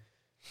that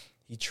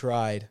he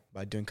tried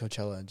by doing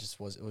Coachella and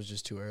it was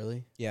just too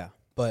early. Yeah.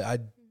 But I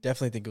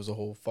definitely think it was a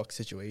whole fuck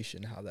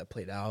situation how that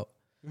played out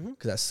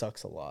because that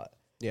sucks a lot.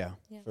 Yeah.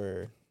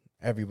 For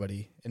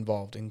everybody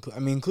involved,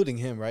 including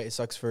him, right? It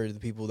sucks for the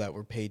people that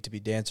were paid to be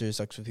dancers. It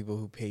sucks for people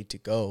who paid to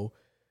go.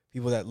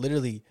 People that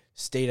literally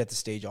stayed at the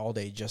stage all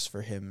day just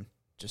for him,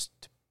 just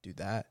to do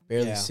that,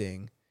 barely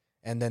sing.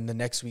 And then the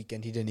next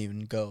weekend, he didn't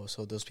even go.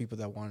 So those people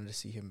that wanted to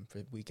see him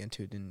for weekend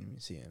 2 didn't even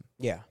see him.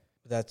 Yeah.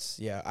 But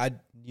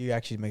you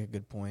actually make a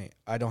good point.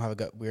 I don't have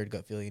a weird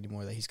gut feeling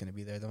anymore that he's going to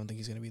be there. I don't think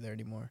he's going to be there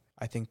anymore.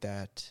 I think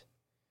that...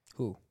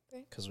 Who?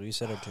 Because we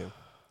said it too.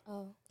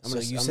 Oh. I'm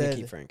going to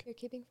keep Frank. You're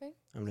keeping Frank?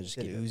 I'm going to just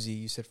you keep said it.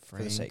 Uzi, you said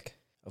Frank. For the sake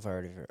of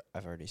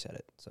I've already said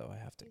it, so I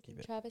have to keep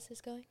it. Travis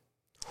is going?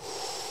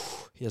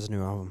 He has a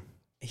new album.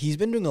 He's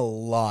been doing a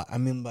lot. I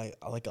mean, like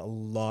a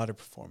lot of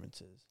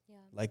performances. Yeah.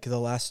 Like the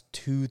last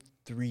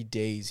 2-3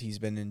 days, he's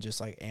been in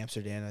just like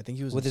Amsterdam. I think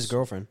he was With his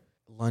girlfriend.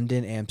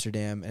 London,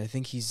 Amsterdam, and I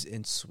think he's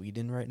in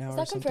Sweden right now. Is or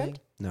that something. confirmed?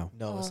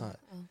 No, it's not.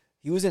 Oh.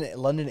 He was in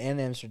London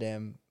and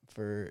Amsterdam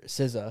for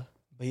SZA,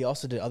 but he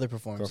also did other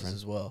performances Girlfriend.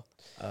 as well.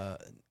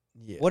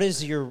 Yeah. What is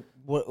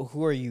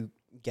who are you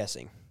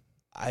guessing?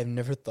 I've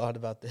never thought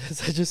about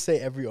this. I just say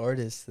every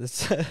artist.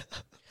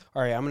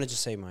 All right, I'm going to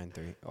just say mine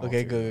 3.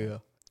 Okay,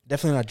 go.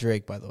 Definitely not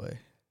Drake, by the way.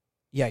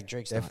 Yeah,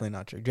 Drake's Definitely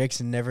not Drake. Drake's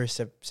never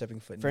stepping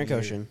foot in Frank here.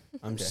 Ocean.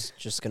 I'm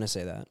just going to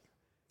say that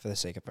for the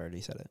sake of I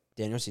already said it.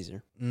 Daniel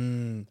Caesar.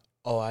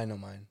 Oh, I know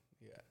mine.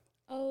 Yeah.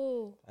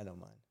 Oh. I know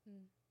mine.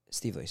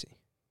 Steve Lacy.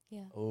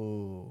 Yeah.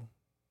 Oh.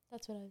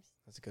 That's what I was...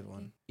 That's a good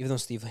one. Even though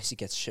Steve Lacy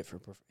gets shit for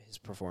his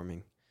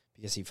performing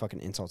because he fucking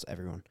insults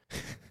everyone.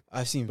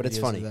 I've seen but it's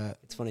videos funny. of that.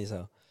 It's funny as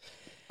hell.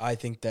 I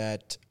think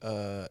that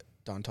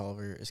Don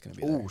Toliver is going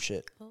to be there. Oh,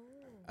 shit. Oh.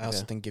 I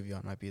also think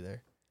Giveon might be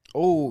there.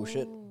 Oh,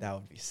 shit. That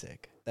would be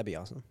sick. That'd be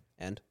awesome.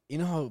 And? You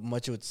know how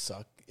much it would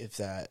suck if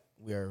that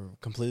we are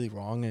completely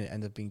wrong and it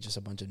ended up being just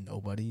a bunch of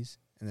nobodies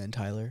and then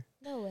Tyler?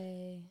 No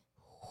way.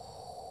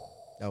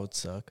 That would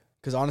suck.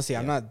 Because honestly,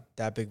 I'm not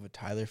that big of a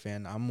Tyler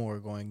fan. I'm more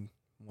going,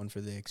 1,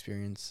 for the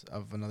experience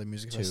of another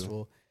music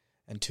festival,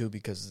 and 2,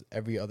 because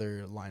every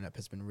other lineup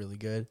has been really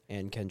good.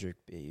 And Kendrick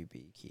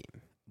Baby Keem.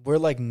 We're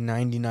like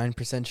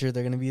 99% sure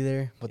they're going to be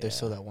there, but there's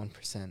still that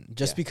 1%.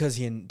 Just because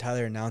he and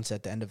Tyler announced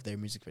at the end of their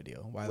music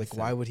video.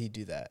 Why would he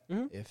do that?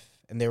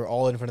 And they were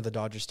all in front of the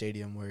Dodger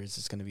Stadium where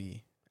it's going to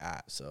be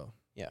at, so.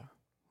 Yeah.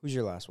 Who's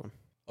your last one?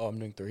 Oh, I'm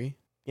doing 3?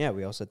 Yeah,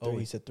 we all said 3. Oh,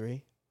 he said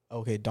 3?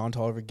 Okay, Don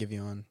Toliver,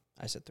 Giveon.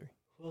 I said 3.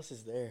 Who else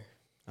is there?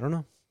 I don't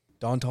know.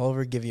 Don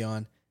Toliver,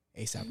 Giveon,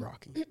 A$AP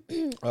Rocky.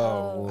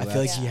 Well, I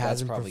feel like he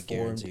hasn't probably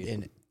performed guaranteed.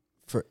 in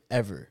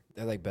forever.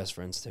 They're like best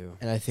friends too.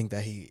 And I think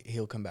that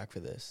he'll come back for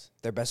this.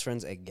 They're best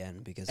friends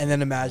again because. And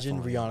then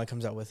imagine Rihanna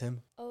comes out with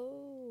him.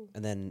 Oh.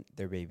 And then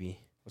their baby.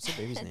 What's their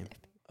baby's name?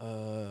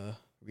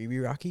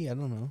 Riri Rocky? I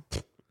don't know.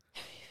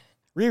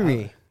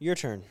 Riri, your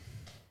turn.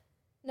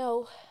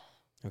 No.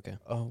 Okay.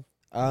 Oh,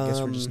 I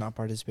guess we're just not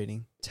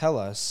participating. Tell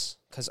us,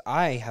 because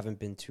I haven't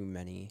been to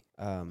many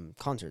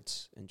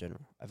concerts in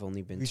general. I've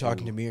only been. Are you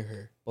talking to me or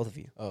her? Both of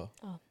you. Oh.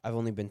 I've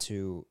only been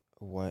to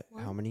what?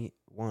 One? How many?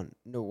 1.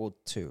 No, well,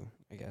 2,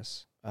 I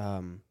guess.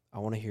 I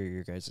want to hear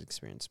your guys'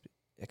 experiences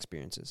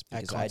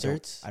At because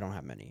concerts? I don't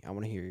have many. I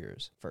want to hear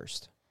yours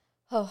first.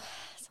 Oh,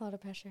 it's a lot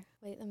of pressure.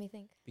 Wait, let me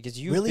think. Because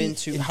you've Really been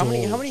to how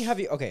many indulge. have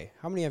you? Okay,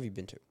 how many have you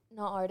been to?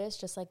 Not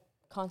artists, just like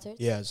concerts.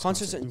 Yeah, it's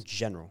Concerts in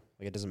general.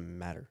 Like it doesn't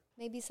matter.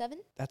 Maybe 7.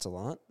 That's a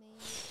lot.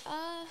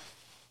 Maybe,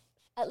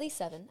 at least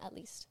 7. At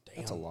least.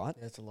 That's a lot.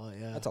 That's a lot,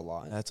 yeah. That's a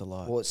lot. That's a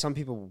lot. Well, some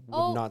people would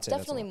Oh, not say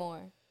definitely that's a lot.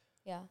 more.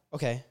 Yeah.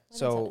 Okay, More than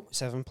so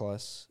 7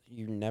 plus.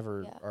 You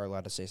never Yeah. are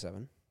allowed to say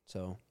 7.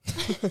 So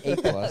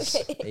 8 plus.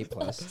 Okay, 8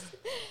 plus.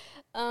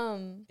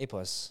 8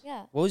 plus.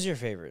 Yeah. What was your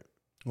favorite?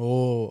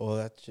 Oh,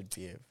 that should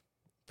be a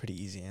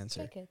pretty easy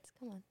answer. Kids,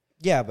 come on.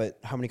 Yeah, but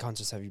how many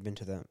concerts have you been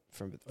to them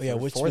from? Oh, yeah,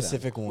 which for them?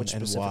 specific one Which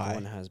and specific why?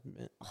 one has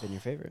been your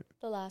favorite?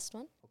 The last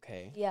one.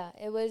 Okay. Yeah,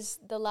 it was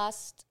the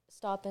last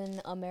stop in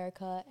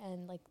America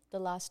and like the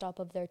last stop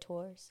of their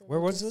tour. So Where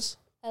was just this?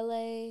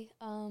 LA,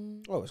 Oh,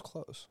 it was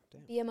close.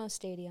 Damn. BMO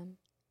Stadium.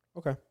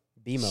 Okay.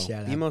 BMO.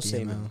 Shout out BMO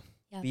Stadium.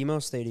 Yeah.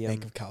 BMO Stadium.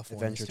 Bank of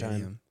California Adventure Time.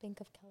 Stadium.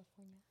 Bank of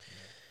California.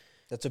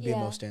 That's what Yeah.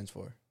 BMO stands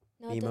for.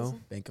 No, it BMO?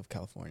 doesn't. Bank of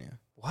California.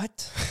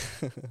 What?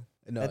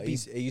 No, That'd it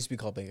be- used to be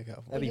called Bank of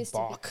California. That'd be used to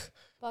be. Bach.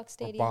 Bach Or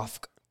Stadium.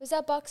 Bafk. Was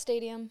that Bach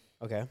Stadium?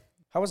 Okay.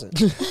 How was it?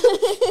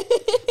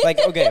 Like,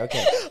 okay.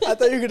 I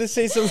thought you were gonna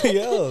say something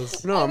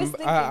else. No, I I'm, was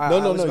thinking. I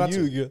No, was about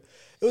to. you.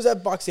 It was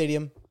at Box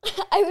Stadium.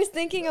 I was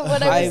thinking of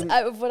what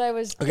I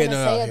was Okay, gonna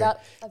no, say here. about.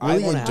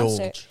 Really wanna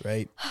indulge,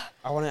 right?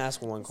 I want to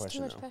ask one It's too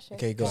question much though. pressure.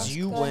 Okay, go. Because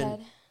you Go went.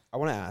 ahead. I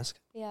want to ask.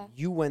 Yeah.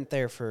 You went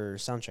there for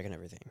soundcheck and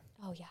everything.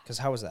 Oh yeah. Because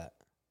how was that?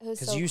 It was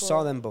Because so you cool.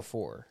 saw them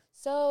before.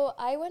 So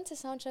I went to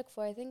soundcheck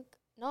for I think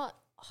not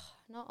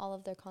all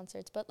of their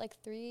concerts, but like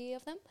 3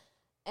 of them,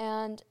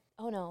 and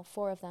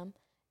 4 of them,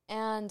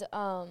 and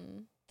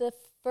the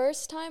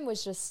first time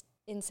was just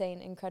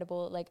insane,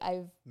 incredible. Like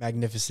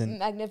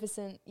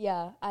Magnificent,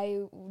 Yeah,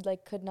 I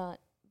like could not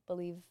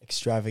believe.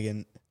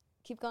 extravagant.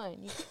 Keep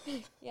going.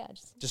 Yeah,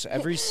 Just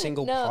every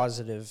single No.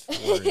 positive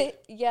word.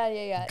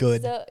 yeah.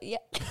 Good. So yeah,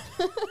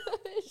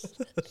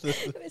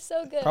 it was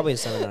so good. Probably a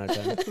 7 out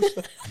of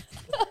 10.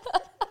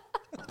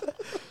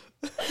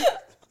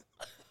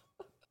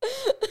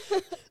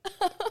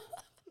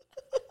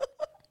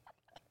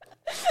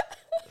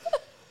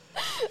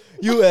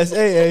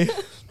 USAA.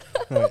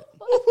 Right.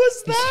 What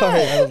was that?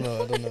 Sorry, I don't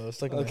know.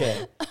 It's like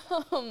Okay.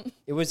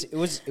 It was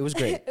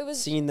great. It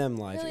was Seeing them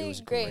live. really It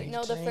was great. great.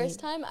 No, the first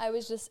time I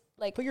was just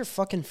like, Put your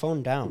fucking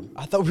phone down.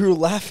 I thought we were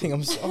laughing.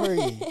 I'm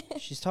sorry.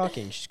 She's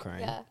talking. She's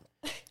crying. yeah.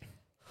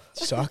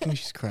 She's talking.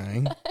 She's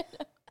crying.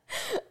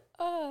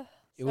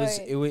 It was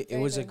Sorry. it was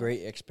Very, a very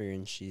great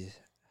experience she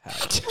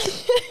had.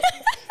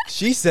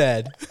 She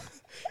said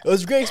it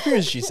was a great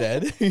experience. She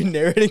said you're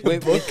narrating a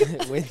with, book.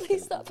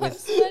 Please stop. I'm with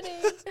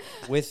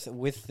sweating.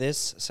 with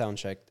this sound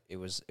check, it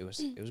was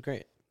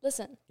great.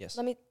 Listen. Yes.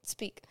 Let me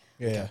speak.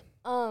 Yeah.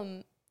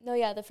 No,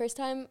 yeah, the first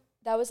time,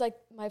 that was like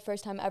my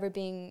first time ever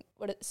being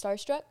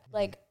starstruck.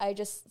 Like I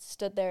just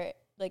stood there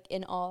like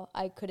in awe.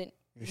 I couldn't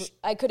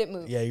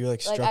move. Yeah, you're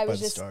like Like, struck I by was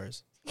the just-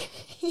 stars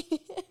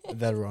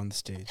that were on the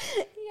stage.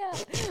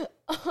 Yeah.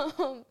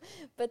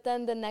 But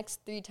then the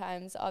next 3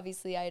 times,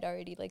 obviously I'd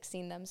already like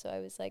seen them, so I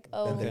was like,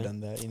 oh, Been there, Okay. done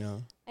that. You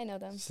know, I know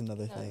them. it's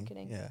another No, I'm thing.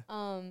 kidding. Yeah.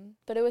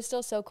 But it was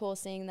still so cool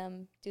seeing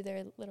them do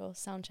their little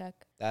sound check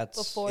That's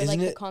before Isn't like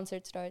the it-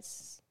 concert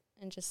starts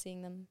and just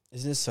seeing them.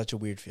 Isn't this such a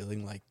weird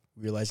feeling? Like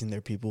realizing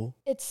they're people.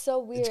 It's so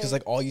weird. It's because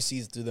like all you see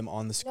is through them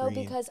on the no,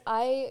 screen. because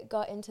I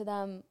got into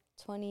them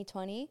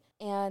 2020,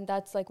 and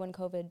that's like when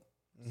COVID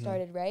Mhm.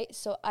 started, right?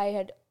 So I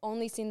had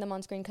only seen them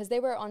on screen because they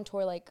were on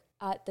tour like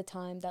at the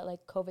time that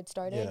like COVID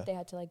started. Yeah. They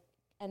had to like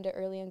end it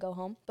early and go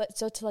home. But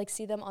so to like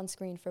see them on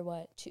screen for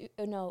what? It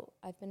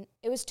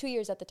was 2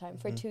 years at the time,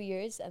 for Mhm. 2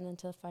 years, and then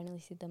to finally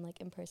see them like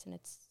in person,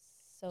 it's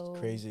so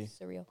crazy.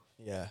 surreal.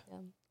 Yeah, Yeah.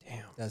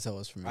 damn. that's how it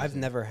was for me. I've too.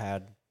 never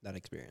had that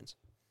experience.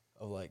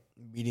 of like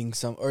meeting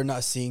some or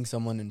not seeing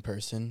someone in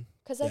person.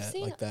 Because I've Yeah,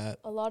 seen like that.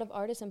 a lot of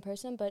artists in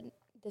person, but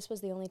this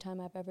was the only time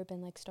I've ever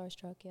been like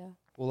starstruck. Yeah.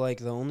 Well, like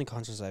the only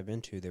concerts I've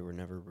been to, they were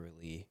never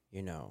really,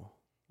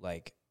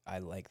 like I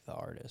like the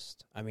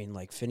artist. I mean,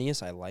 like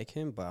Phineas, I like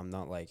him, but I'm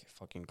not like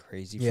fucking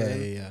crazy for Yeah,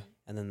 him. yeah.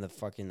 And then the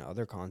fucking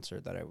other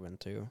concert that I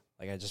went to,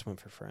 like I just went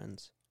for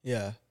friends.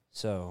 Yeah.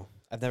 So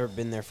I've never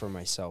been there for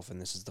myself,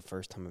 and this is the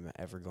first time I'm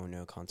ever going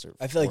to a concert.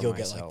 I feel like for you'll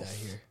myself. get like that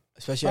here,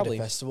 especially Probably.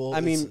 at a festival.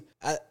 I mean-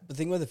 the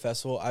thing with the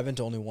festival, I've been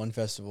to only one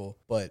festival,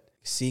 but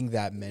seeing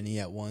that many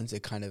at once,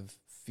 it kind of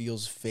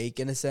feels fake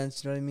in a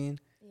sense. You know what I mean?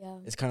 Yeah.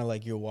 It's kind of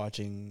like you're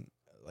watching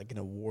like an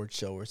award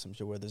show or some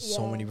shit where there's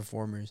so many Yeah.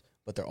 performers,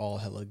 but they're all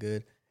hella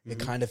good. It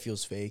Mhm. kind of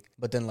feels fake.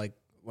 But then like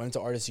when it's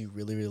an artist you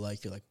really, really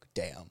like, you're like,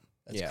 damn,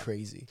 that's Yeah.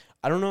 crazy.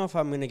 I don't know if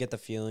I'm gonna get the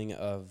feeling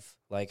of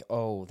like,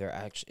 oh, they're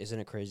actually. Isn't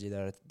it crazy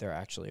that they're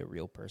actually a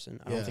real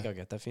person? I don't Yeah. think I'll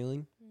get that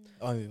feeling.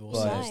 I mean, we'll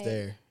But- see You if it's might.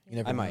 there. You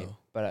never I might, know.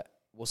 but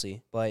we'll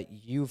see. But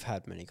you've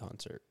had many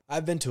concerts.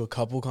 I've been to a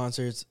couple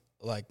concerts.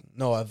 Like,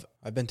 no,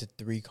 I've been to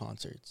 3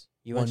 concerts.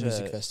 You One went to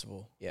music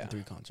festival. yeah. And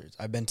 3 concerts.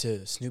 I've been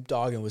to Snoop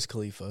Dogg and Wiz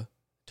Khalifa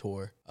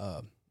tour.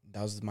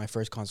 That was my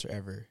first concert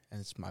ever,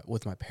 and it's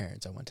with my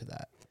parents. I went to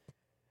that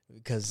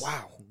because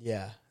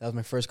yeah, that was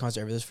my first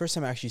concert ever. This was the first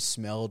time I actually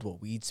smelled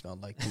what weed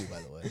smelled like too.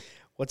 By the way.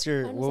 What's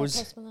your Mine what like was?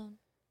 Post Malone.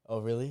 Oh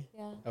really?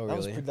 Yeah. Oh That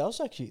was really?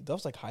 that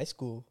was like high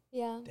school.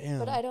 Yeah. Damn.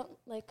 But I don't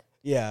like.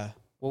 Yeah.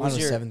 What Mine was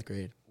was your 7th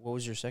grade. What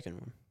was your second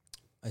one?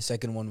 My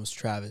second one was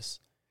Travis.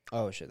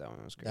 Oh shit, that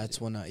one was crazy.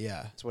 That's when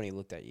That's when he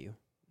looked at you.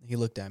 he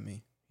looked at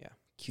me. Yeah.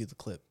 Cue the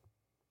clip.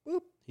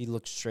 He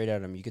looked straight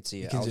at him. You could see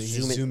You it. can I'll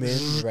zoom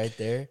in right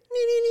there.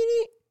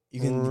 You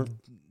can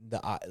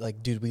the eye,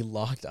 like, dude, we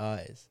locked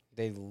eyes.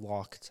 They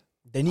locked.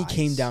 Then he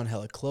came Eyes. down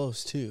hella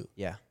close too.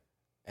 Yeah.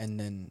 And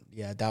then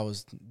that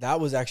was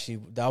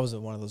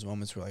one of those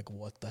moments where like,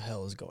 what the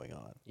hell is going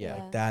on? Yeah.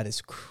 Yeah. That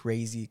is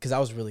crazy because I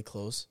was really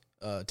close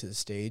to the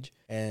stage,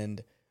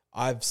 and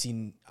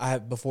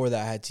before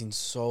that I had seen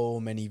so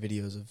many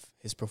videos of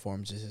his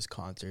performances, his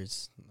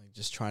concerts, like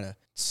just trying to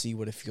see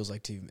what it feels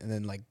like to, and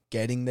then like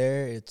getting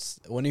there. It's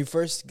when you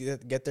first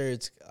get there,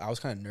 I was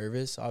kind of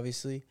nervous,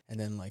 obviously, and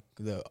then like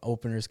the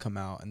openers come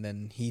out, and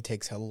then he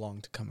takes hella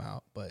long to come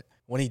out, but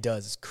when he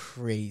does, it's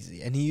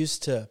crazy. And he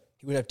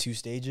would have 2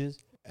 stages,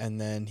 and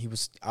then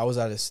I was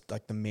at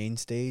like the main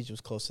stage, it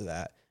was close to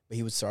that, but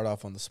he would start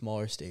off on the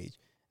smaller stage.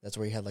 That's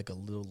where he had like a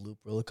little loop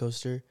roller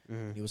coaster.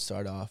 Mhm. He would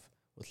start off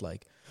with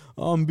like,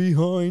 I'm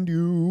behind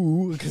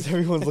you, because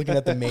everyone's looking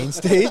at the main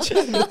stage.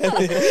 and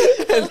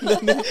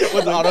then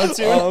with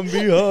auto-tune, I'm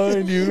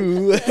behind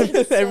you. And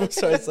then everyone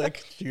starts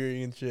like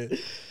cheering and shit.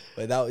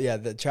 But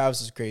the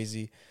Travis was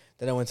crazy.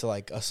 Then I went to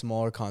like a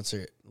smaller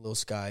concert, Lil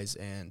Skies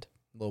and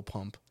Lil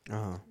Pump.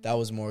 That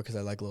was more because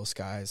I like Lil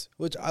Skies,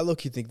 which I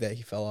low-key think that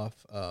he fell off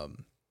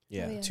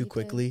too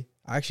quickly.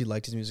 I actually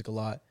liked his music a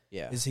lot.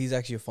 Yeah, he's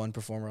actually a fun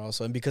performer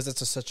also, and because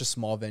it's such a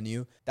small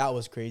venue, that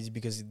was crazy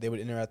because they would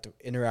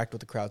interact with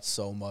the crowd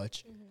so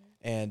much,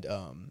 and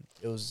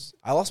it was.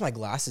 I lost my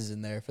glasses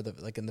in there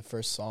in the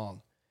first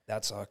song.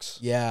 That sucks.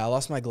 Yeah, I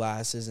lost my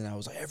glasses, and I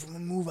was like,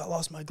 "Everyone move! I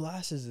lost my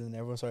glasses!" And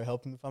everyone started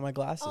helping me find my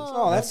glasses.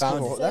 Oh, that's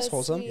cool. That's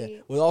wholesome. Yeah.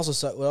 What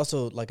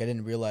also like I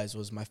didn't realize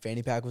was my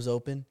fanny pack was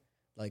open,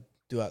 like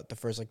throughout the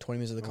first like 20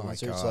 minutes of the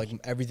concert. So like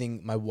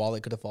everything, my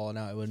wallet could have fallen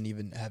out. I wouldn't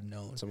even have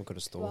known. Someone could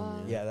have stolen.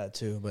 Wow. Yeah, that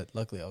too. But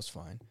luckily, I was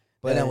fine.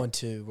 But then I went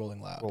to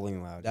Rolling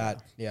Loud.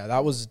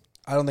 That was.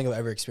 I don't think I've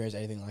ever experienced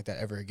anything like that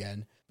ever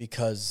again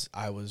because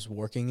I was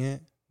working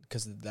it.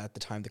 Because at the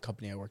time, the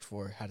company I worked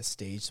for had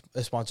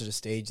sponsored a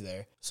stage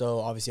there. So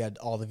obviously, I had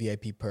all the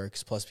VIP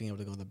perks, plus being able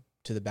to go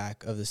to the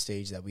back of the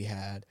stage that we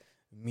had,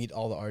 meet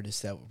all the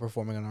artists that were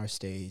performing on our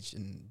stage,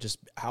 and just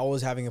I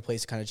was having a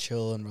place to kind of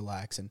chill and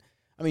relax. And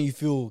I mean, you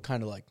feel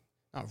kind of like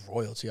not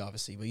royalty,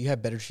 obviously, but you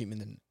have better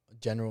treatment than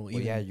general. Well,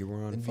 you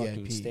were on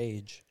fucking VIP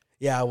stage.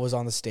 Yeah, I was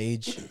on the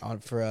stage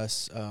for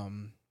us.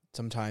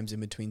 Sometimes in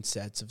between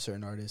sets of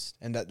certain artists,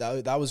 and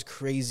that was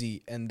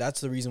crazy. And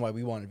that's the reason why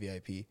we wanted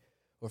VIP.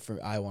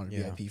 I wanted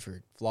VIP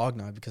for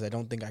Flogna because I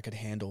don't think I could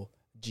handle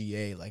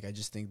GA. Like, I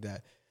just think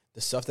that the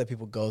stuff that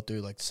people go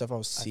through, like the stuff I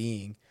was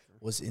seeing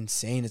was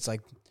insane. It's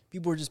like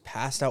people were just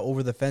passed out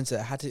over the fence that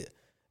I had to.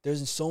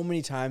 There's so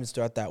many times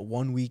throughout that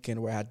one weekend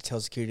where I had to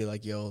tell security,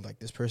 like, yo, like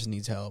this person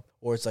needs help.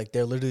 Or it's like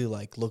they're literally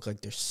like, look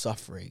like they're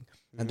suffering.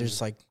 And they're just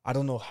like, I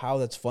don't know how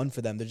that's fun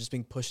for them. They're just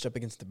being pushed up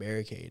against the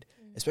barricade,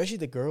 especially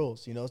the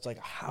girls, you know, it's like,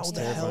 how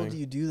the hell do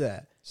you do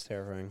that? It's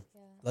terrifying.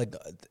 Like,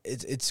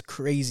 it's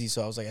crazy.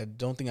 So I was like, I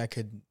don't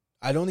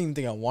even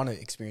think I want to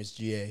experience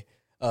GA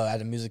at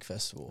a music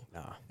festival.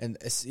 Nah. And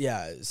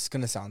it's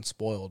going to sound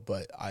spoiled,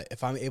 but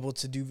if I'm able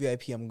to do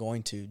VIP, I'm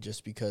going to,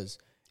 just because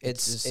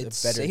it's a better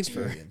safer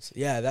experience.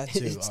 Yeah, that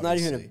too. It's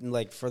obviously not even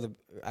like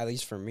at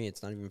least for me,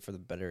 it's not even for the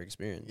better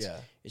experience. Yeah.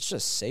 It's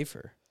just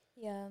safer.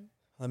 Yeah.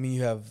 I mean,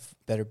 you have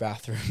better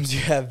bathrooms,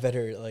 you have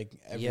better, like,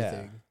 everything.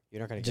 Yeah. You're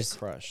not going to get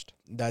crushed.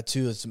 That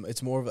too.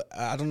 It's more of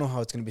I don't know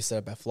how it's going to be set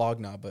up at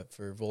Flogna, but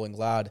for Rolling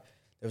Loud,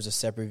 there was a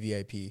separate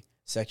VIP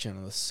section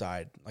on the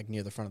side, like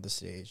near the front of the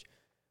stage.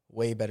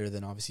 Way better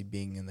than obviously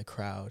being in the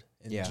crowd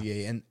in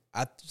GA. And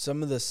at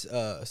some of the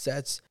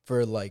sets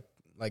for like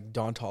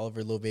Don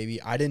Toliver, Lil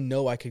Baby, I didn't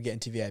know I could get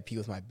into VIP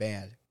with my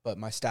band, but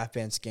my staff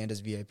band scanned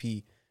as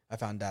VIP. I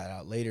found that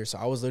out later. So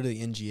I was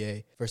literally in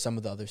GA for some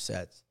of the other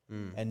sets.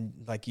 And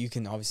like you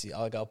can obviously,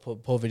 like, I'll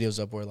pull videos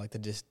up where like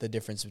the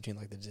difference between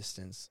like the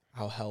distance,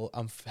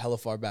 I'm hella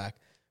far back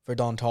for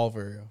Don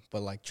Toliver,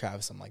 but like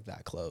Travis, I'm like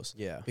that close.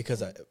 Yeah.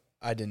 Because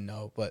I didn't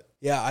know. But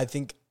yeah,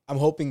 I'm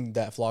hoping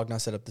that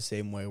Flogna set up the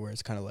same way, where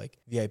it's kind of like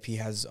VIP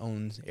has its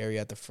own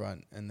area at the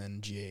front and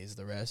then GA is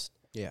the rest.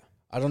 Yeah.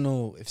 I don't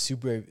know if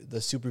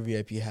the super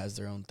VIP has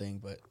their own thing,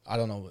 but I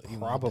don't know what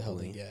the hell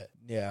they get.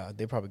 Yeah,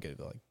 they probably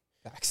get like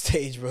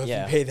backstage, bro. If you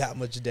pay that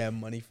much damn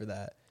money for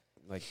that.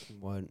 Like,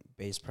 what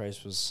base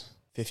price was?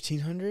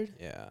 $1,500?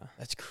 Yeah.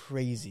 That's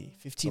crazy.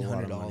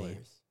 $1,500.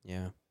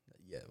 Yeah.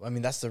 Yeah. I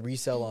mean, that's the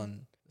resale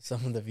on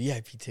some of the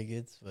VIP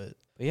tickets, but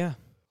yeah.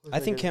 I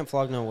think Camp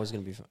Flogna is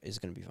gonna be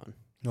fun.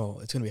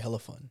 No, it's gonna be hella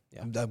fun.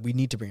 Yeah. We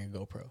need to bring a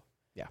GoPro.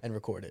 Yeah. And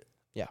record it.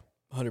 Yeah.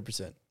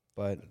 100%.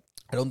 But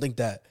I don't think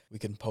that we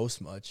can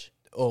post much.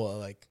 Oh,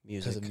 like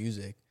because of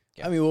music.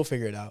 Yeah. I mean, we'll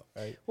figure it out,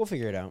 right? We'll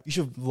figure it out. You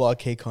should vlog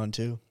KCON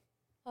too.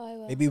 Oh, I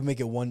will. Maybe we make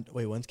it when's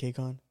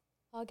KCON?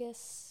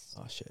 August.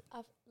 Oh, shit.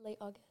 Late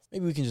August.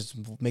 Maybe we can just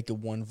make it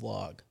one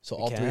vlog, so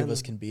all three of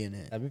us can be in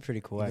it. That'd be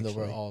pretty cool, even actually.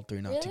 though we're all three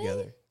not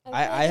together.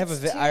 I have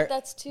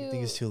that's too. I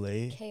think it's too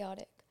late.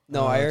 Chaotic.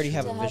 No, I already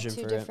have a vision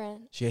for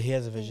it. He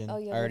has a vision. Oh,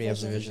 you I already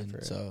have a vision for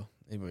it. So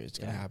anyway, it's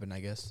gonna happen,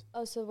 I guess.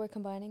 Oh, so we're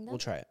combining them? We'll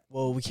try it.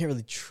 Well, we can't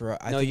really try.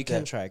 No, you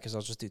can try it because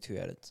I'll just do 2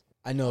 edits.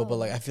 I know, but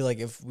like I feel like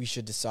if we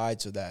should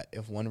decide so that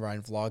if one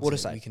Ryan vlogs, we'll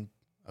decide. We can.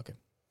 Okay.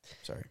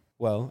 Sorry.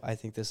 Well, I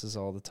think this is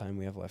all the time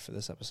we have left for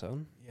this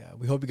episode. Yeah,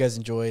 we hope you guys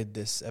enjoyed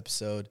this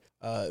episode.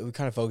 We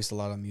kind of focused a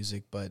lot on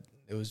music, but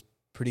it was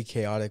pretty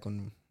chaotic. I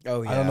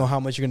don't know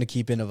how much you're gonna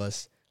keep in of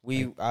us.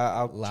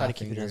 I'll try to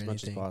keep it as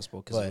much as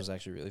possible because it was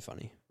actually really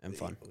funny and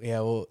fun.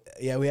 Yeah,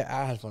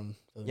 I had fun.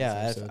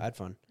 Yeah, I had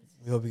fun.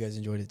 We hope you guys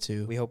enjoyed it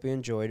too. We hope you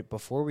enjoyed it.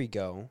 Before we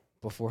go,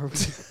 I thought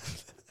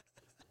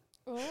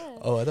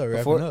we were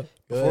wrapping up.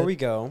 Before we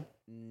go,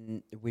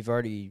 we've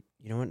already.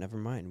 You know what? Never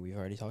mind. We've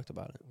already talked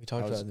about it. We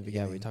talked about it in the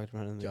beginning. Yeah, we talked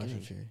about it in the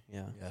beginning.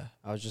 Yeah.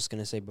 I was just going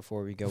to say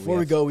before we go.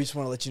 We just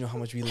want to let you know how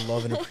much we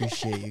love and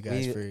appreciate you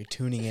guys for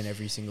tuning in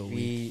every single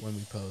week when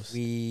we post.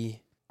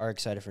 We are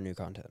excited for new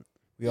content.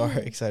 We are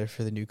excited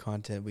for the new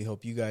content. We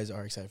hope you guys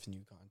are excited for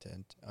new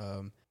content.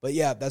 But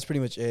yeah, that's pretty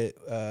much it.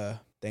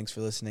 Thanks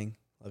for listening.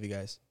 Love you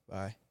guys. Bye.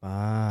 Bye.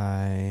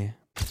 Bye.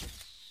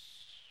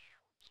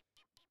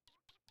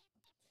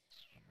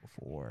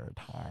 Before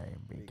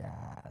time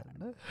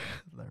began,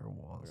 there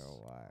was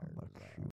a